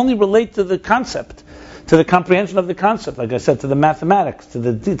Bina can only relate to the concept, to the comprehension of the concept, like I said, to the mathematics, to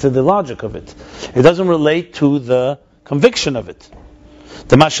the logic of it. It doesn't relate to the conviction of it.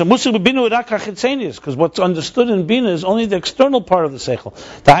 The Mashamusik b'Bina Urak because what's understood in Bina is only the external part of the Seichel.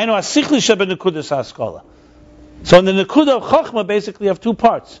 The Hainu HaSichli Shebenekudas HaSkola. So in the Nekuda of Chochmah, basically you have two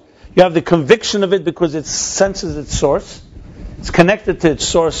parts. You have the conviction of it because it senses its source. It's connected to its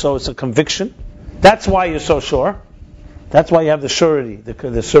source, so it's a conviction. That's why you're so sure. That's why you have the surety,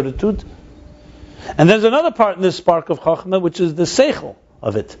 the certitude. And there's another part in this spark of Chochmah, which is the Seichel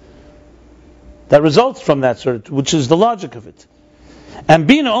of it. That results from that certitude, which is the logic of it. And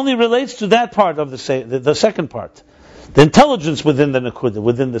Bina only relates to that part of the second part, the intelligence within the nekuda,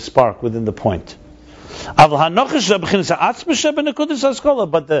 within the spark, within the point. But the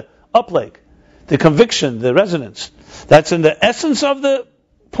upleg, the conviction, the resonance, that's in the essence of the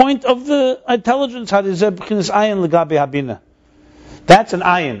point of the intelligence. That's an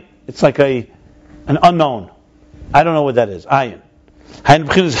ayin. It's like an unknown. I don't know what that is. Ayin.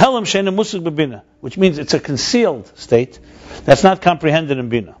 Which means it's a concealed state that's not comprehended in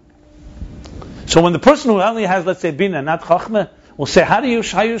Bina. So when the person who only has, let's say, Bina, not Chochmah, will say, how are you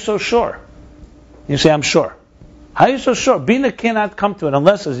so sure? You say, I'm sure. How are you so sure? Bina cannot come to it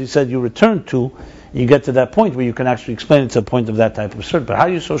unless, as he said, you return to, you get to that point where you can actually explain it to a point of that type of certainty. But how are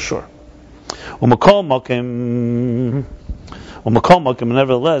you so sure?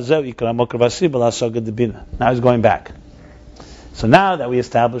 Nevertheless, now he's going back. So now that we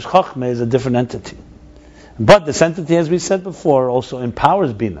established Chochmah is a different entity. But this entity, as we said before, also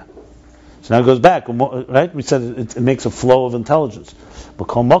empowers Bina. So now it goes back, right? We said it makes a flow of intelligence. But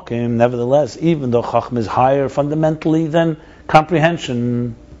Kol Mokim, nevertheless, even though Chochmah is higher fundamentally than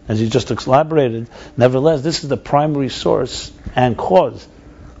comprehension, as you just elaborated, nevertheless, this is the primary source and cause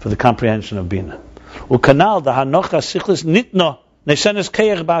for the comprehension of Bina. Ukanal the Hanocha Sichlis Nitno Neshenes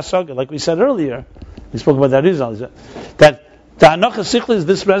Keyach Ba'asaga, like we said earlier, we spoke about that result, that the Hanocha Sichlis,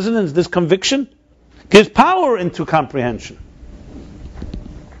 this resonance, this conviction, gives power into comprehension.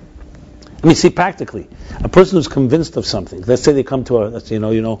 I mean, see, practically, a person who's convinced of something, let's say they come to you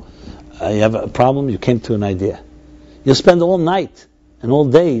have a problem, you came to an idea. You'll spend all night and all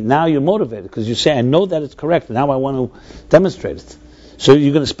day, now you're motivated, because you say, I know that it's correct, and now I want to demonstrate it. So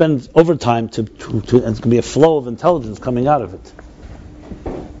you're going to spend overtime and it's going to be a flow of intelligence coming out of it.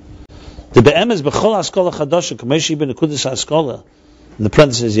 The be'em is b'chol ha'askola chadosha, k'meishi b'nekudis ha'askola. In the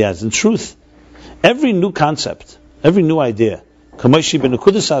parentheses, yes, in truth, every new concept, every new idea, k'meishi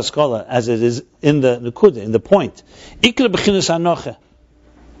b'nekudis ha'askola, as it is in the nekuda, in the point, ikra b'chinas ha'noche.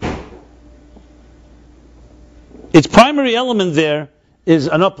 Its primary element there is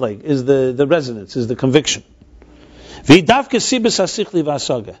an upleg, is the resonance, is the conviction. V'idavke sibes ha'sichli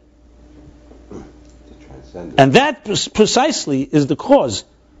v'asaga. And that precisely is the cause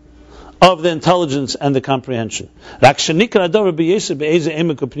of the intelligence and the comprehension. He's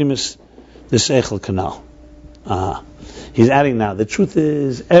adding now, the truth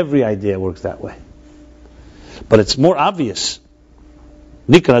is, every idea works that way. But it's more obvious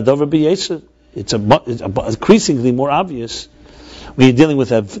Nikra Dover B'Yetzer. It's increasingly more obvious when you're dealing with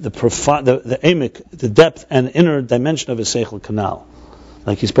the emek, the depth and inner dimension of a seichel canal,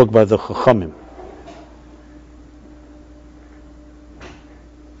 like he spoke about the Chachamim.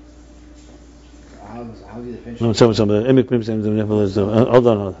 How do you define? Hold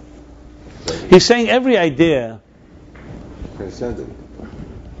on. He's saying every idea. Transcendent.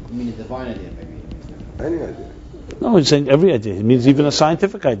 You mean a divine idea, maybe? Any idea. No, he's saying every idea. It means even a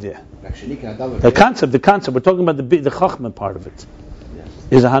scientific idea. The concept. We're talking about the Chachma part of it. Yes.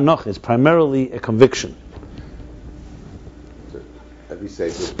 Is a hanoch. It's primarily a conviction. Every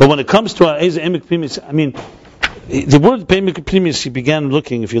sacred. But when it comes to Eza Emek Primis, I mean, the word Emek Primis, he began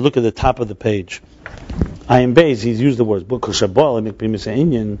looking, if you look at the top of the page, Ayin Beis, he's used the words, Emek Primis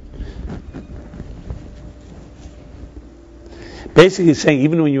Einyan. Basically, he's saying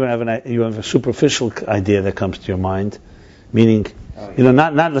even when you have a superficial idea that comes to your mind, meaning,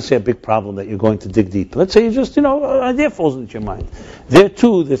 not let's say a big problem that you're going to dig deep. Let's say you just, an idea falls into your mind. There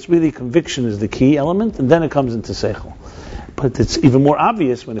too, this really conviction is the key element, and then it comes into seichel. But it's even more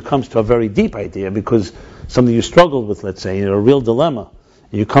obvious when it comes to a very deep idea, because something you struggled with, let's say, a real dilemma,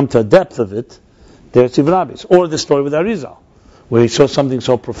 and you come to a depth of it, there it's even obvious. Or the story with Arizal, where he saw something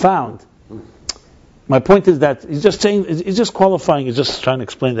so profound. My point is that he's just saying, he's just qualifying, he's just trying to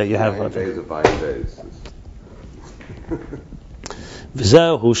explain that you have Ayin Beis of Ayin Beis.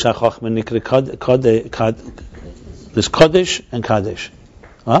 V'zehu shachachma nikra there's Kodesh and Kadesh.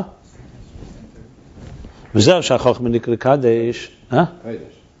 Huh? V'zehu shachachma nikra Kadesh. Huh?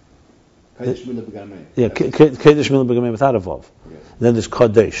 Kodesh Mila B'Gamei. Yeah, Kodesh Mila B'Gamei without a vav. Then there's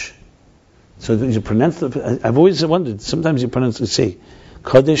Kodesh. So you pronounce I've always wondered, sometimes you pronounce it, say,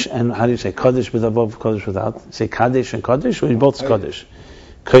 Kodesh, and how do you say Kodesh with a vav, Kodesh without? Say Kadesh and Kodesh, or you both Kodesh?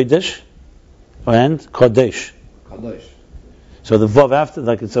 Kodesh and Kodesh. Kadosh. So the vav after,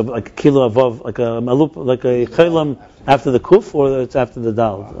 like it's like a kilo of vav, like a malup, like a chelam after the kuf, or it's after the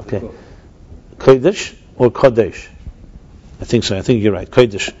dal. Okay, Kodesh or Kodesh? I think so. I think you're right.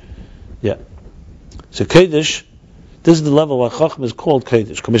 Kodesh. Yeah. So Kodesh. This is the level where Chacham is called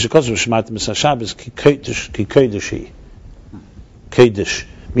Kodesh. Kamishakasu Shematim Shabbos Ki Kodeshi. Kodesh,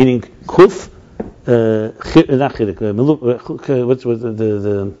 meaning kuf, not chilik, what's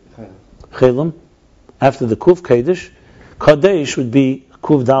the chelam after the kuf Kodesh. Kodesh would be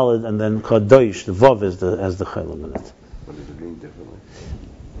kuf daled, and then Kodesh, the vav is as the chelam in it. What does it mean differently?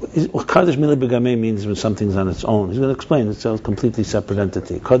 Kodesh Mila B'Gamei means when something's on its own. He's going to explain it's a completely separate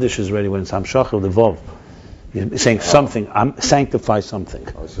entity. Kodesh is ready when it's hamshachah, the vav. He's saying something, sanctify something.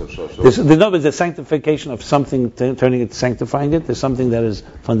 The sanctification of something, turning it, sanctifying it, is something that is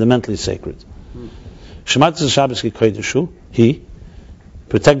fundamentally sacred. Shemat is Shabbos ki Kodeshu. He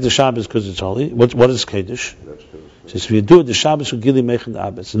protect the Shabbos because it's holy. What is Kodesh? So if you do it, the Shabbos will gili meichen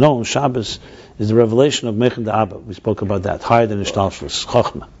Abba. It's known Shabbos is the revelation of meichen Abba. We spoke about that. Higher than Ishtalshus,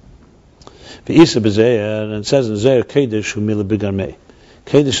 Chochmah. Ve'isa b'zeir, and it says in Zeir Kodesh hu mila b'garmei.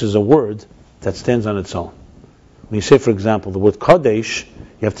 Kodesh is a word that stands on its own. When you say, for example, the word Kodesh,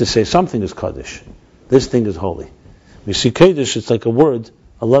 you have to say something is Kodesh. This thing is holy. When you see Kodesh, it's like a word,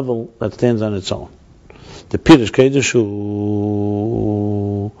 a level that stands on its own. The Pirush Kodesh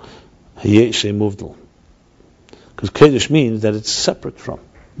Hayeshe Muvdal. Because Kodesh means that it's separate from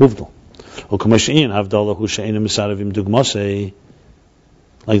Muvdal. Like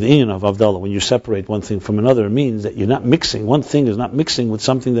the Inyan of Avdallah, when you separate one thing from another, it means that you're not mixing. One thing is not mixing with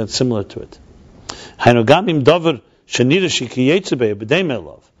something that's similar to it. Even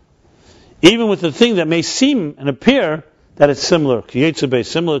with the thing that may seem and appear that it's similar,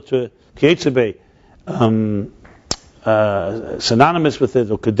 similar to synonymous with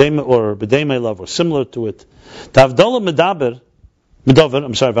it, or b'dei love, or similar to it.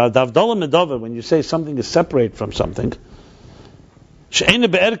 When you say something is separate from something, to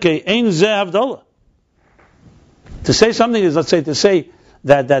say something is, let's say, to say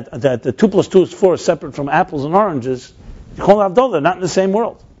that the 2 + 2 is 4 is separate from apples and oranges, you call it Avdollah, they're not in the same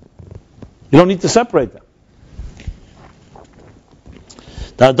world. You don't need to separate them.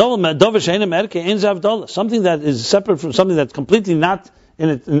 Something that is separate from something that's completely not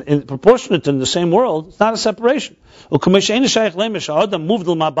in proportionate in the same world, it's not a separation. Like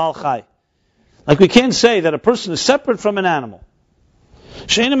we can't say that a person is separate from an animal.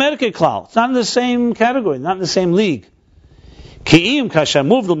 It's not in the same category, not in the same league. When can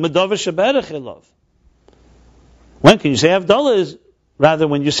you say Avdallah is, rather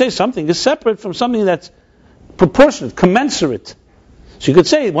when you say something is separate from something that's proportionate, commensurate. So you could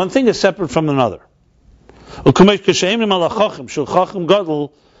say one thing is separate from another. Like when you say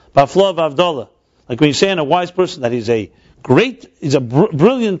in a wise person that he's a great, he's a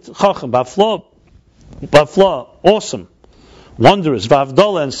brilliant chacham, bafla, awesome, wondrous,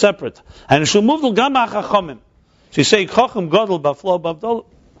 vavdola, and separate. And shemuvdal gama chachamim. So you say chacham gadol bafla bavdola,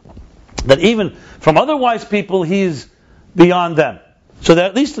 that even from other wise people, he's beyond them. So they're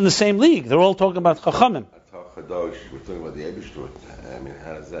at least in the same league. They're all talking about chachamim. We're talking about the Eibishter. I mean,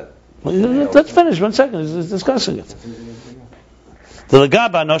 how does that? Well, let's finish 1 second. He's discussing it.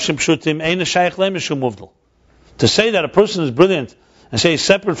 To say that a person is brilliant and say he's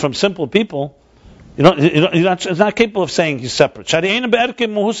separate from simple people, it's not capable of saying he's separate. They're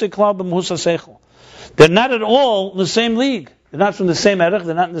not at all in the same league. They're not from the same erech.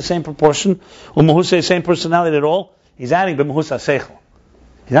 They're not in the same proportion. Same personality at all. He's adding b'muhusa seichel.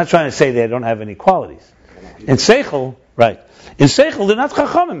 He's not trying to say they don't have any qualities. In seichel, right? In seichel, they're not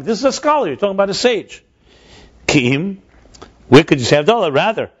chachamim. This is a scholar. You're talking about a sage. Ki'im. Where could you say Abdullah?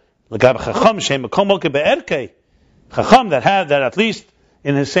 Rather, chacham that have that at least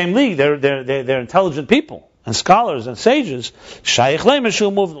in the same league, they're intelligent people and scholars and sages. You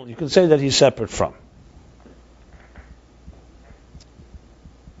can say that he's separate from.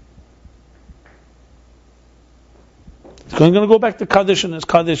 I'm going to go back to Kaddish and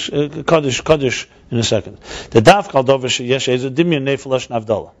Kaddish in a second. The daf called over sheyesh is a dimyon nefelash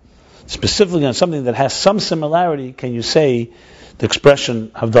navdallah. Specifically on something that has some similarity, can you say the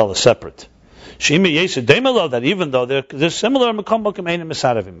expression Havdalah separate? That even though they're similar,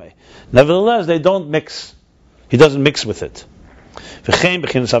 nevertheless they don't mix. He doesn't mix with it.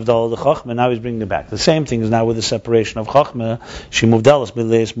 And now he's bringing it back. The same thing is now with the separation of Chachma.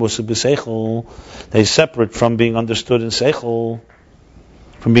 They separate from being understood in Seichel,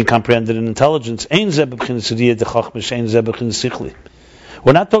 from being comprehended in intelligence.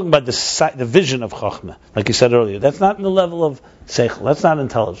 We're not talking about the vision of Chachma, like you said earlier. That's not in the level of Seichel. That's not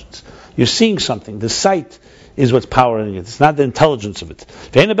intelligence. You're seeing something. The sight is what's powering it. It's not the intelligence of it.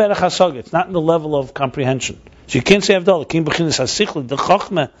 It's not in the level of comprehension. So you can't say Havdalah. The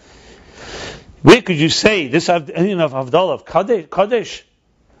Chachma. Where could you say this of Havdalah of Kadesh?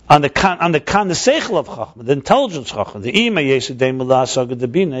 On the seichel of Chachma, the intelligence of Chachma, the ima yesidei mila saga de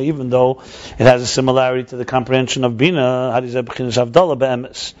bina, even though it has a similarity to the comprehension of bina, hadizeh b'chinas Havdalah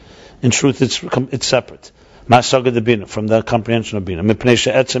be'emes. In truth, it's separate. Masaga de bina, from the comprehension of bina. Mipnei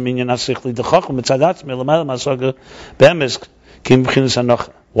she'etzem inyan hasichli de Chachma mitzadatz milamel masaga be'emes kim b'chinas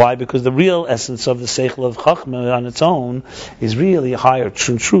hanocha. Why? Because the real essence of the seichel of Chachma on its own is really higher.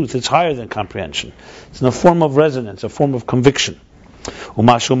 In truth, it's higher than comprehension. It's in a form of resonance, a form of conviction. And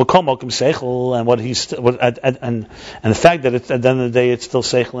what and the fact that it's, at the end of the day it's still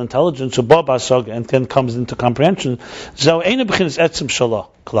seichel intelligence, and then comes into comprehension.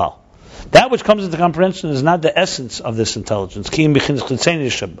 That which comes into comprehension is not the essence of this intelligence.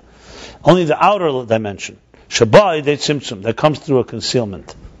 Only the outer dimension. That comes through a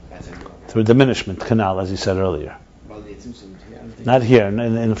concealment, through a diminishment canal, as he said earlier. Not here,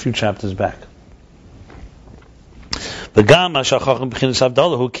 in a few chapters back. And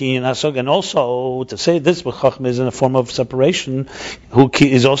also to say this with Chachma is in a form of separation, who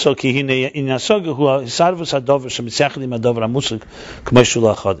is also because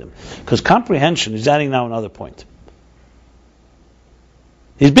comprehension is adding now another point.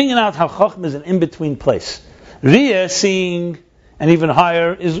 He's bringing out how Chachma is an in-between place. Riyah, seeing, and even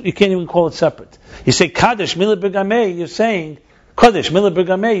higher, you can't even call it separate. You say Kadesh Mila B'Gameh, you're saying Kadesh Mila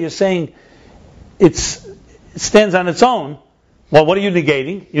B'Gameh, you're saying it stands on its own. Well, what are you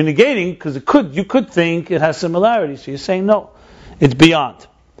negating? You're negating because you could think it has similarity. So you're saying no, it's beyond.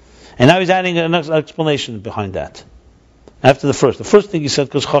 And now he's adding an explanation behind that. After the first thing he said,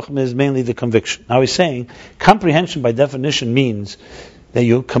 because Chachma is mainly the conviction. Now he's saying comprehension by definition means that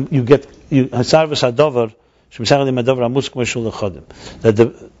you get hasar v'sadover shemsach li madover amus k'meshul lechodim. That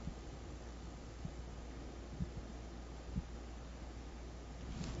the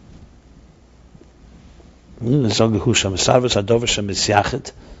What's the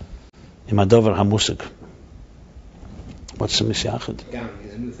misyachid?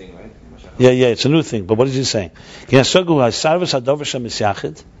 It's a new thing, right? Yeah, it's a new thing. But what is he saying? It's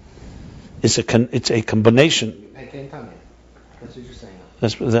a combination. I can't tell you. That's what you're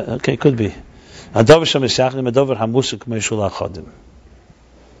saying. Okay, could be. Comes one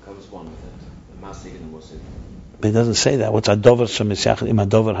with it. The masig and the musig. But it doesn't say that. What's adover shemisyachid im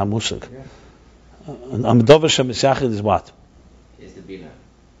adover hamusik? Adover shemisyachid is what? Is the bina.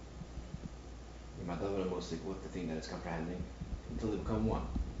 Im adover musig, what the thing that is comprehending, until they become one.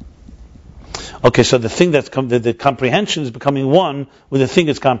 Okay, so the thing that's the comprehension is becoming one with the thing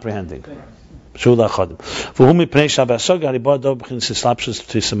it's comprehending.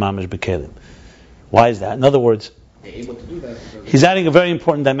 Why is that? In other words, they're able to do that. He's adding a very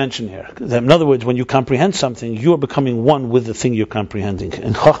important dimension here. In other words, when you comprehend something, you are becoming one with the thing you're comprehending.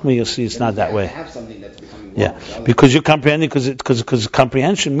 In Chochmah, you'll see it's not that way. Have something that's becoming Yeah, because you're comprehending, because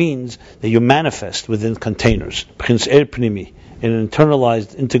comprehension means that you manifest within containers. B'chinas er pnimi, in an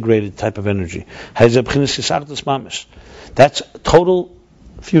internalized, integrated type of energy. That's total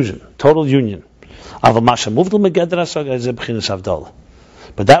fusion, total union. But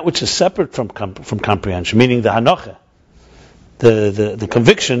that which is separate from comprehension, meaning the hanocha, the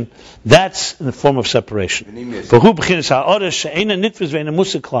conviction, that's in the form of separation.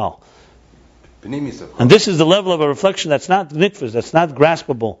 And this is the level of a reflection that's not nitfus, that's not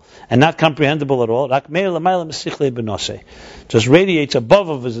graspable and not comprehensible at all. Just radiates above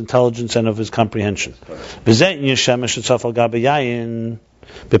of his intelligence and of his comprehension.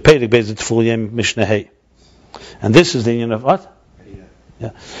 And this is the union of what?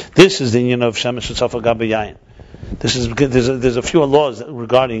 Yeah. This is the union of Shemesh Tzafal Gabe Yayin. There's a few laws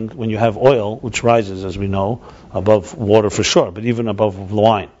regarding when you have oil, which rises, as we know, above water for sure, but even above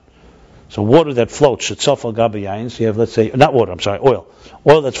wine. So water that floats, Shetzafal Gabe Yayin, so you have, let's say, not water, I'm sorry, oil.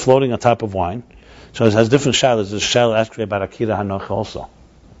 Oil that's floating on top of wine. So it has different shalas. There's a shala actually about Akira Hanoch also.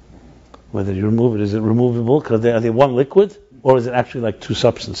 Whether you remove it, is it removable? Are they one liquid? Or is it actually like two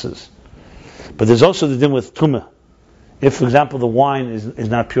substances? But there's also the din with tumah. If, for example, the wine is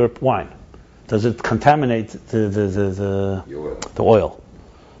not pure wine, does it contaminate the oil?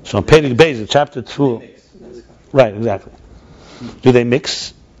 So in Perek Beis, chapter 2, right, exactly. Do they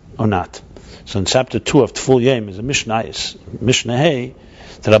mix or not? So in chapter 2 of Tful Yem is a Mishnah Hey,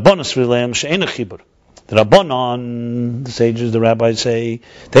 the Rabbanos Rileim She'ena Chibur. The Rabbanon, the sages, the rabbis say,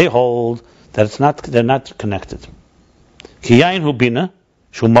 they hold that they're not connected. Ki yayin hu bina,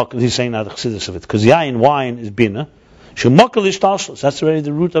 he's saying now the chassidus of it, because yayin, wine, is bina. That's already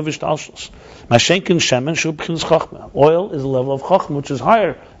the root of ishtalshus. Mashenkin shemen shu b'chinas chochmah. Oil is a level of chochmah which is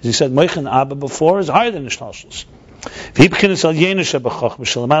higher. As he said, moichin abba before is higher than ishtalshus.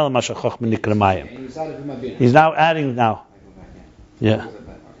 He's now adding now. Yeah,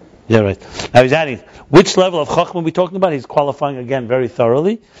 right. Now he's adding. Which level of chochmah are we talking about? He's qualifying again very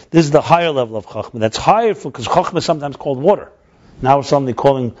thoroughly. This is the higher level of chochmah. That's higher because chochmah is sometimes called water. Now we're suddenly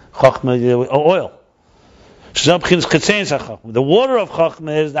calling chochmah oil. The water of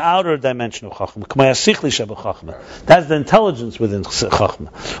Chachma is the outer dimension of Chachma. That's the intelligence within Chachma.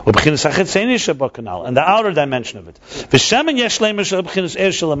 And the outer dimension of it.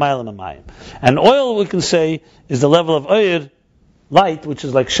 And oil, we can say, is the level of oil, light, which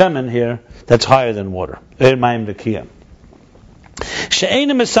is like shemen here, that's higher than water. That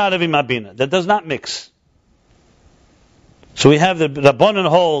does not mix. So we have the Rabbanan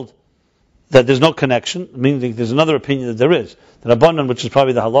hold that there's no connection, meaning there's another opinion that there is. The Rabbanan, which is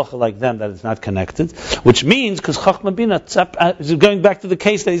probably the halacha like them, that it's not connected, which means, because Chachma Bina, going back to the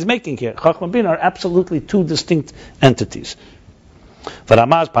case that he's making here, Chachma Bina are absolutely two distinct entities. For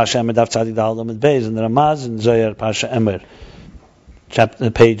Ramaz, Pasha Emer, Daf Tzadik Dal Lamed Beis, and the Ramaz in Zohar, Pasha Emer,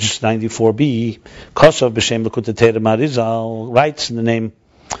 chapter, page 94b, Kosov B'Shem L'Kutei Torah Marizal, writes in the name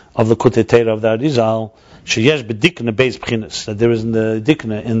of the L'Kutei Torah of the Arizal, Sheyesh B'Dikna Beis B'chinas, that there is in the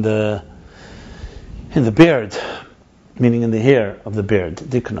Dikna, in the beard, meaning in the hair of the beard,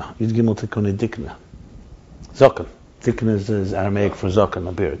 dikna. Yud Gimel Tikkun dikna. Zokan. Dikna is Aramaic for zokan,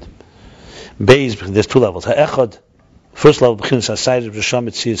 a beard. Beis, there's two levels. Ha'echad, first level, b'chinas ha'sayid of Rishon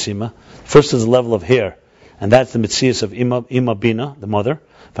Mitzias Ima. First is the level of hair, and that's the Mitzias of Ima Bina, the mother.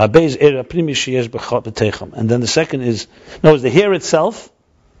 V'habeis era primi sheyesh b'teicham. And then the second is the hair itself.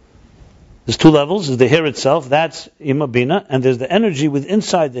 There's two levels. There's the hair itself, that's Ima Bina, and there's the energy with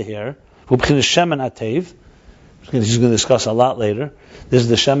inside the hair, Shemen Atev. He's going to discuss a lot later. This is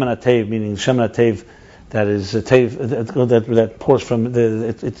the Shemen Atev, meaning Shemen Atev that is a tev that pours from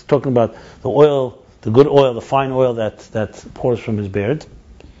it's talking about the oil, the good oil, the fine oil that pours from his beard.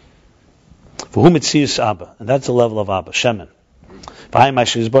 For whom it sees Abba, and that's the level of Abba, Shemen.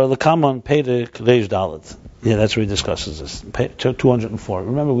 Yeah, that's where he discusses this. 204.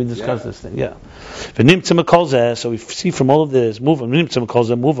 Remember, we discussed this thing. Yeah. So we see from all of this, move on.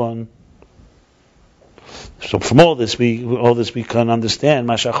 So from all this we can understand.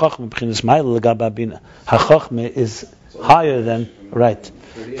 Hachachma is higher than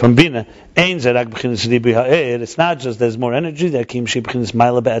from Bina. It's not just there's more energy.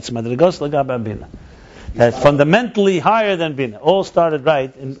 That's fundamentally higher than Bina. All started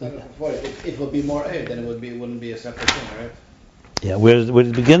right. If it would be more air, then it wouldn't be a separate thing, right? Yeah. Where did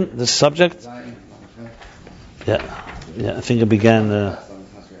it begin? This subject. Yeah. I think it began.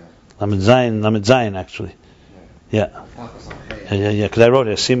 Lamed Zayin actually. Yeah. Because I wrote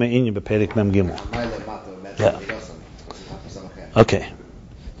it. Sima Inyan Beperik Mem Gimel. Yeah. Okay.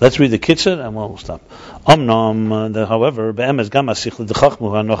 Let's read the Kitzur and we'll stop. However, be'emes gam hasichli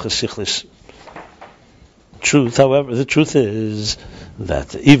d'chachmu ha'noches sichlis. However, the truth is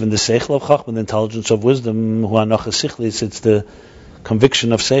that even the seichel of chachma, the intelligence of wisdom, ha'noches sichlis, it's the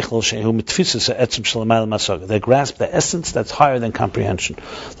conviction of seichel shehu mitfisas etzem shalamayel masag. They grasp the essence that's higher than comprehension.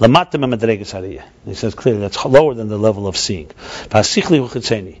 Lamatem madreges hariyah. He says clearly that's lower than the level of seeing. V'hasichli hu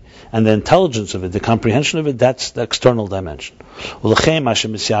chitzeni. And the intelligence of it, the comprehension of it, that's the external dimension. The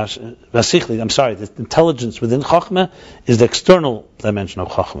intelligence within Chachma is the external dimension of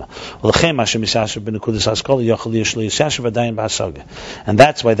Chachma. And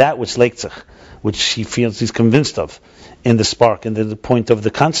that's why that which Leitzach, which he feels he's convinced of in the spark, in the point of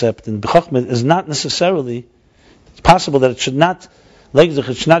the concept in Chachma, is not necessarily, it's possible that it should not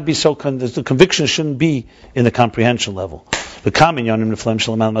be so, the conviction shouldn't be in the comprehension level. And there are many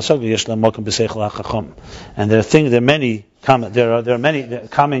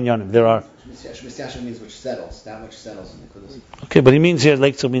common yonim. Mishasha means which settles, that which settles in the Kudus. Okay, but he means here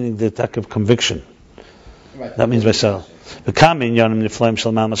like meaning the attack of conviction. Right. That means by settle. The common yonim niflaim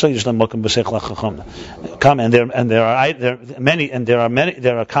shel mal masog yishlam mokum b'seichel hachacham.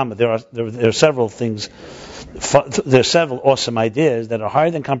 There are several things. There are several awesome ideas that are higher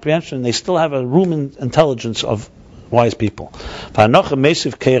than comprehension, and they still have a room in intelligence of wise people. And this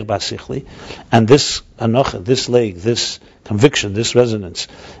anocha, this leg, this conviction, this resonance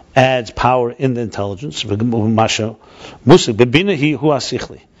adds power in the intelligence.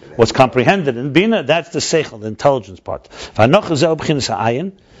 What's comprehended in bina, that's the seichel, the intelligence part.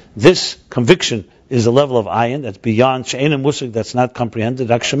 This conviction is the level of ayin that's beyond she'enim musik, that's not comprehended.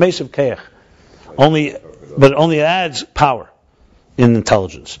 But it only adds power in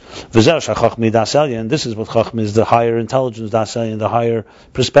intelligence. And this is what Chachma is, the higher intelligence, the higher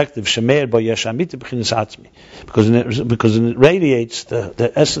perspective. Because it radiates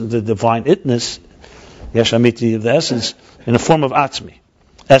the essence, the divine itness, Yeshamiti, the essence, in the form of Atzmi,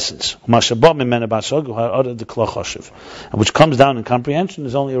 essence. And which comes down in comprehension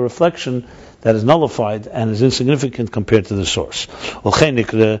is only a reflection that is nullified and is insignificant compared to the source.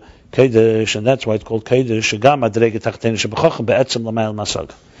 Kedesh, and that's why it's called Kedesh.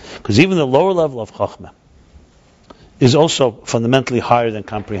 Because even the lower level of Chachma is also fundamentally higher than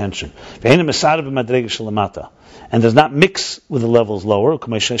comprehension. And does not mix with the levels lower, like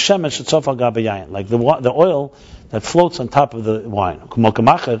the oil that floats on top of the wine.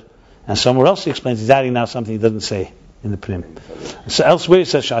 And somewhere else he explains he's adding now something he doesn't say in the Prim. So elsewhere he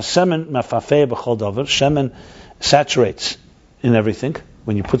says shemen saturates in everything.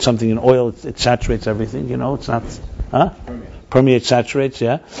 When you put something in oil, it saturates everything. It's not permeates, saturates.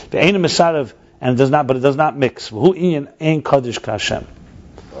 Yeah, and it does not, but it does not mix. So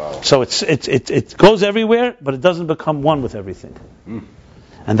it goes everywhere, but it doesn't become one with everything.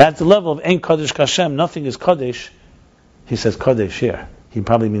 And that's the level of Ein Kodesh Kashem. Nothing is Kodesh. He says Kodesh here. He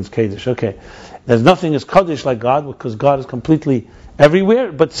probably means Kodesh. Okay, there's nothing is Kodesh like God, because God is completely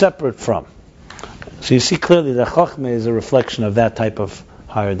everywhere, but separate from. So you see clearly that Chachma is a reflection of that type of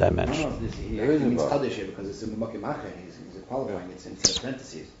higher dimension. I don't know if he means Kaddish here because it's in Makimache. He's qualifying it in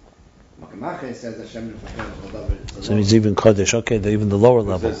parentheses. Makimache says that Shem so he's even Kaddish. Okay, even the lower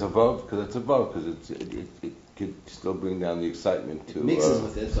level. Because it's above, because it could still bring down the excitement to. It mixes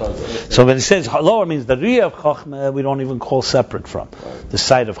with it. So when he says lower means the Riyah of Chachma, we don't even call separate from the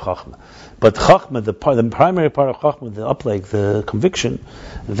side of Chachma. But Chachma, the primary part of Chachma, the upleg, the conviction,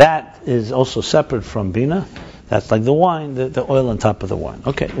 that is also separate from Bina. That's like the wine, the oil on top of the wine.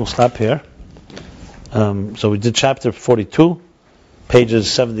 Okay, we'll stop here. So we did chapter 42,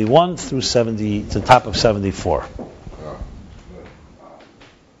 pages 71 through 70, to the top of 74.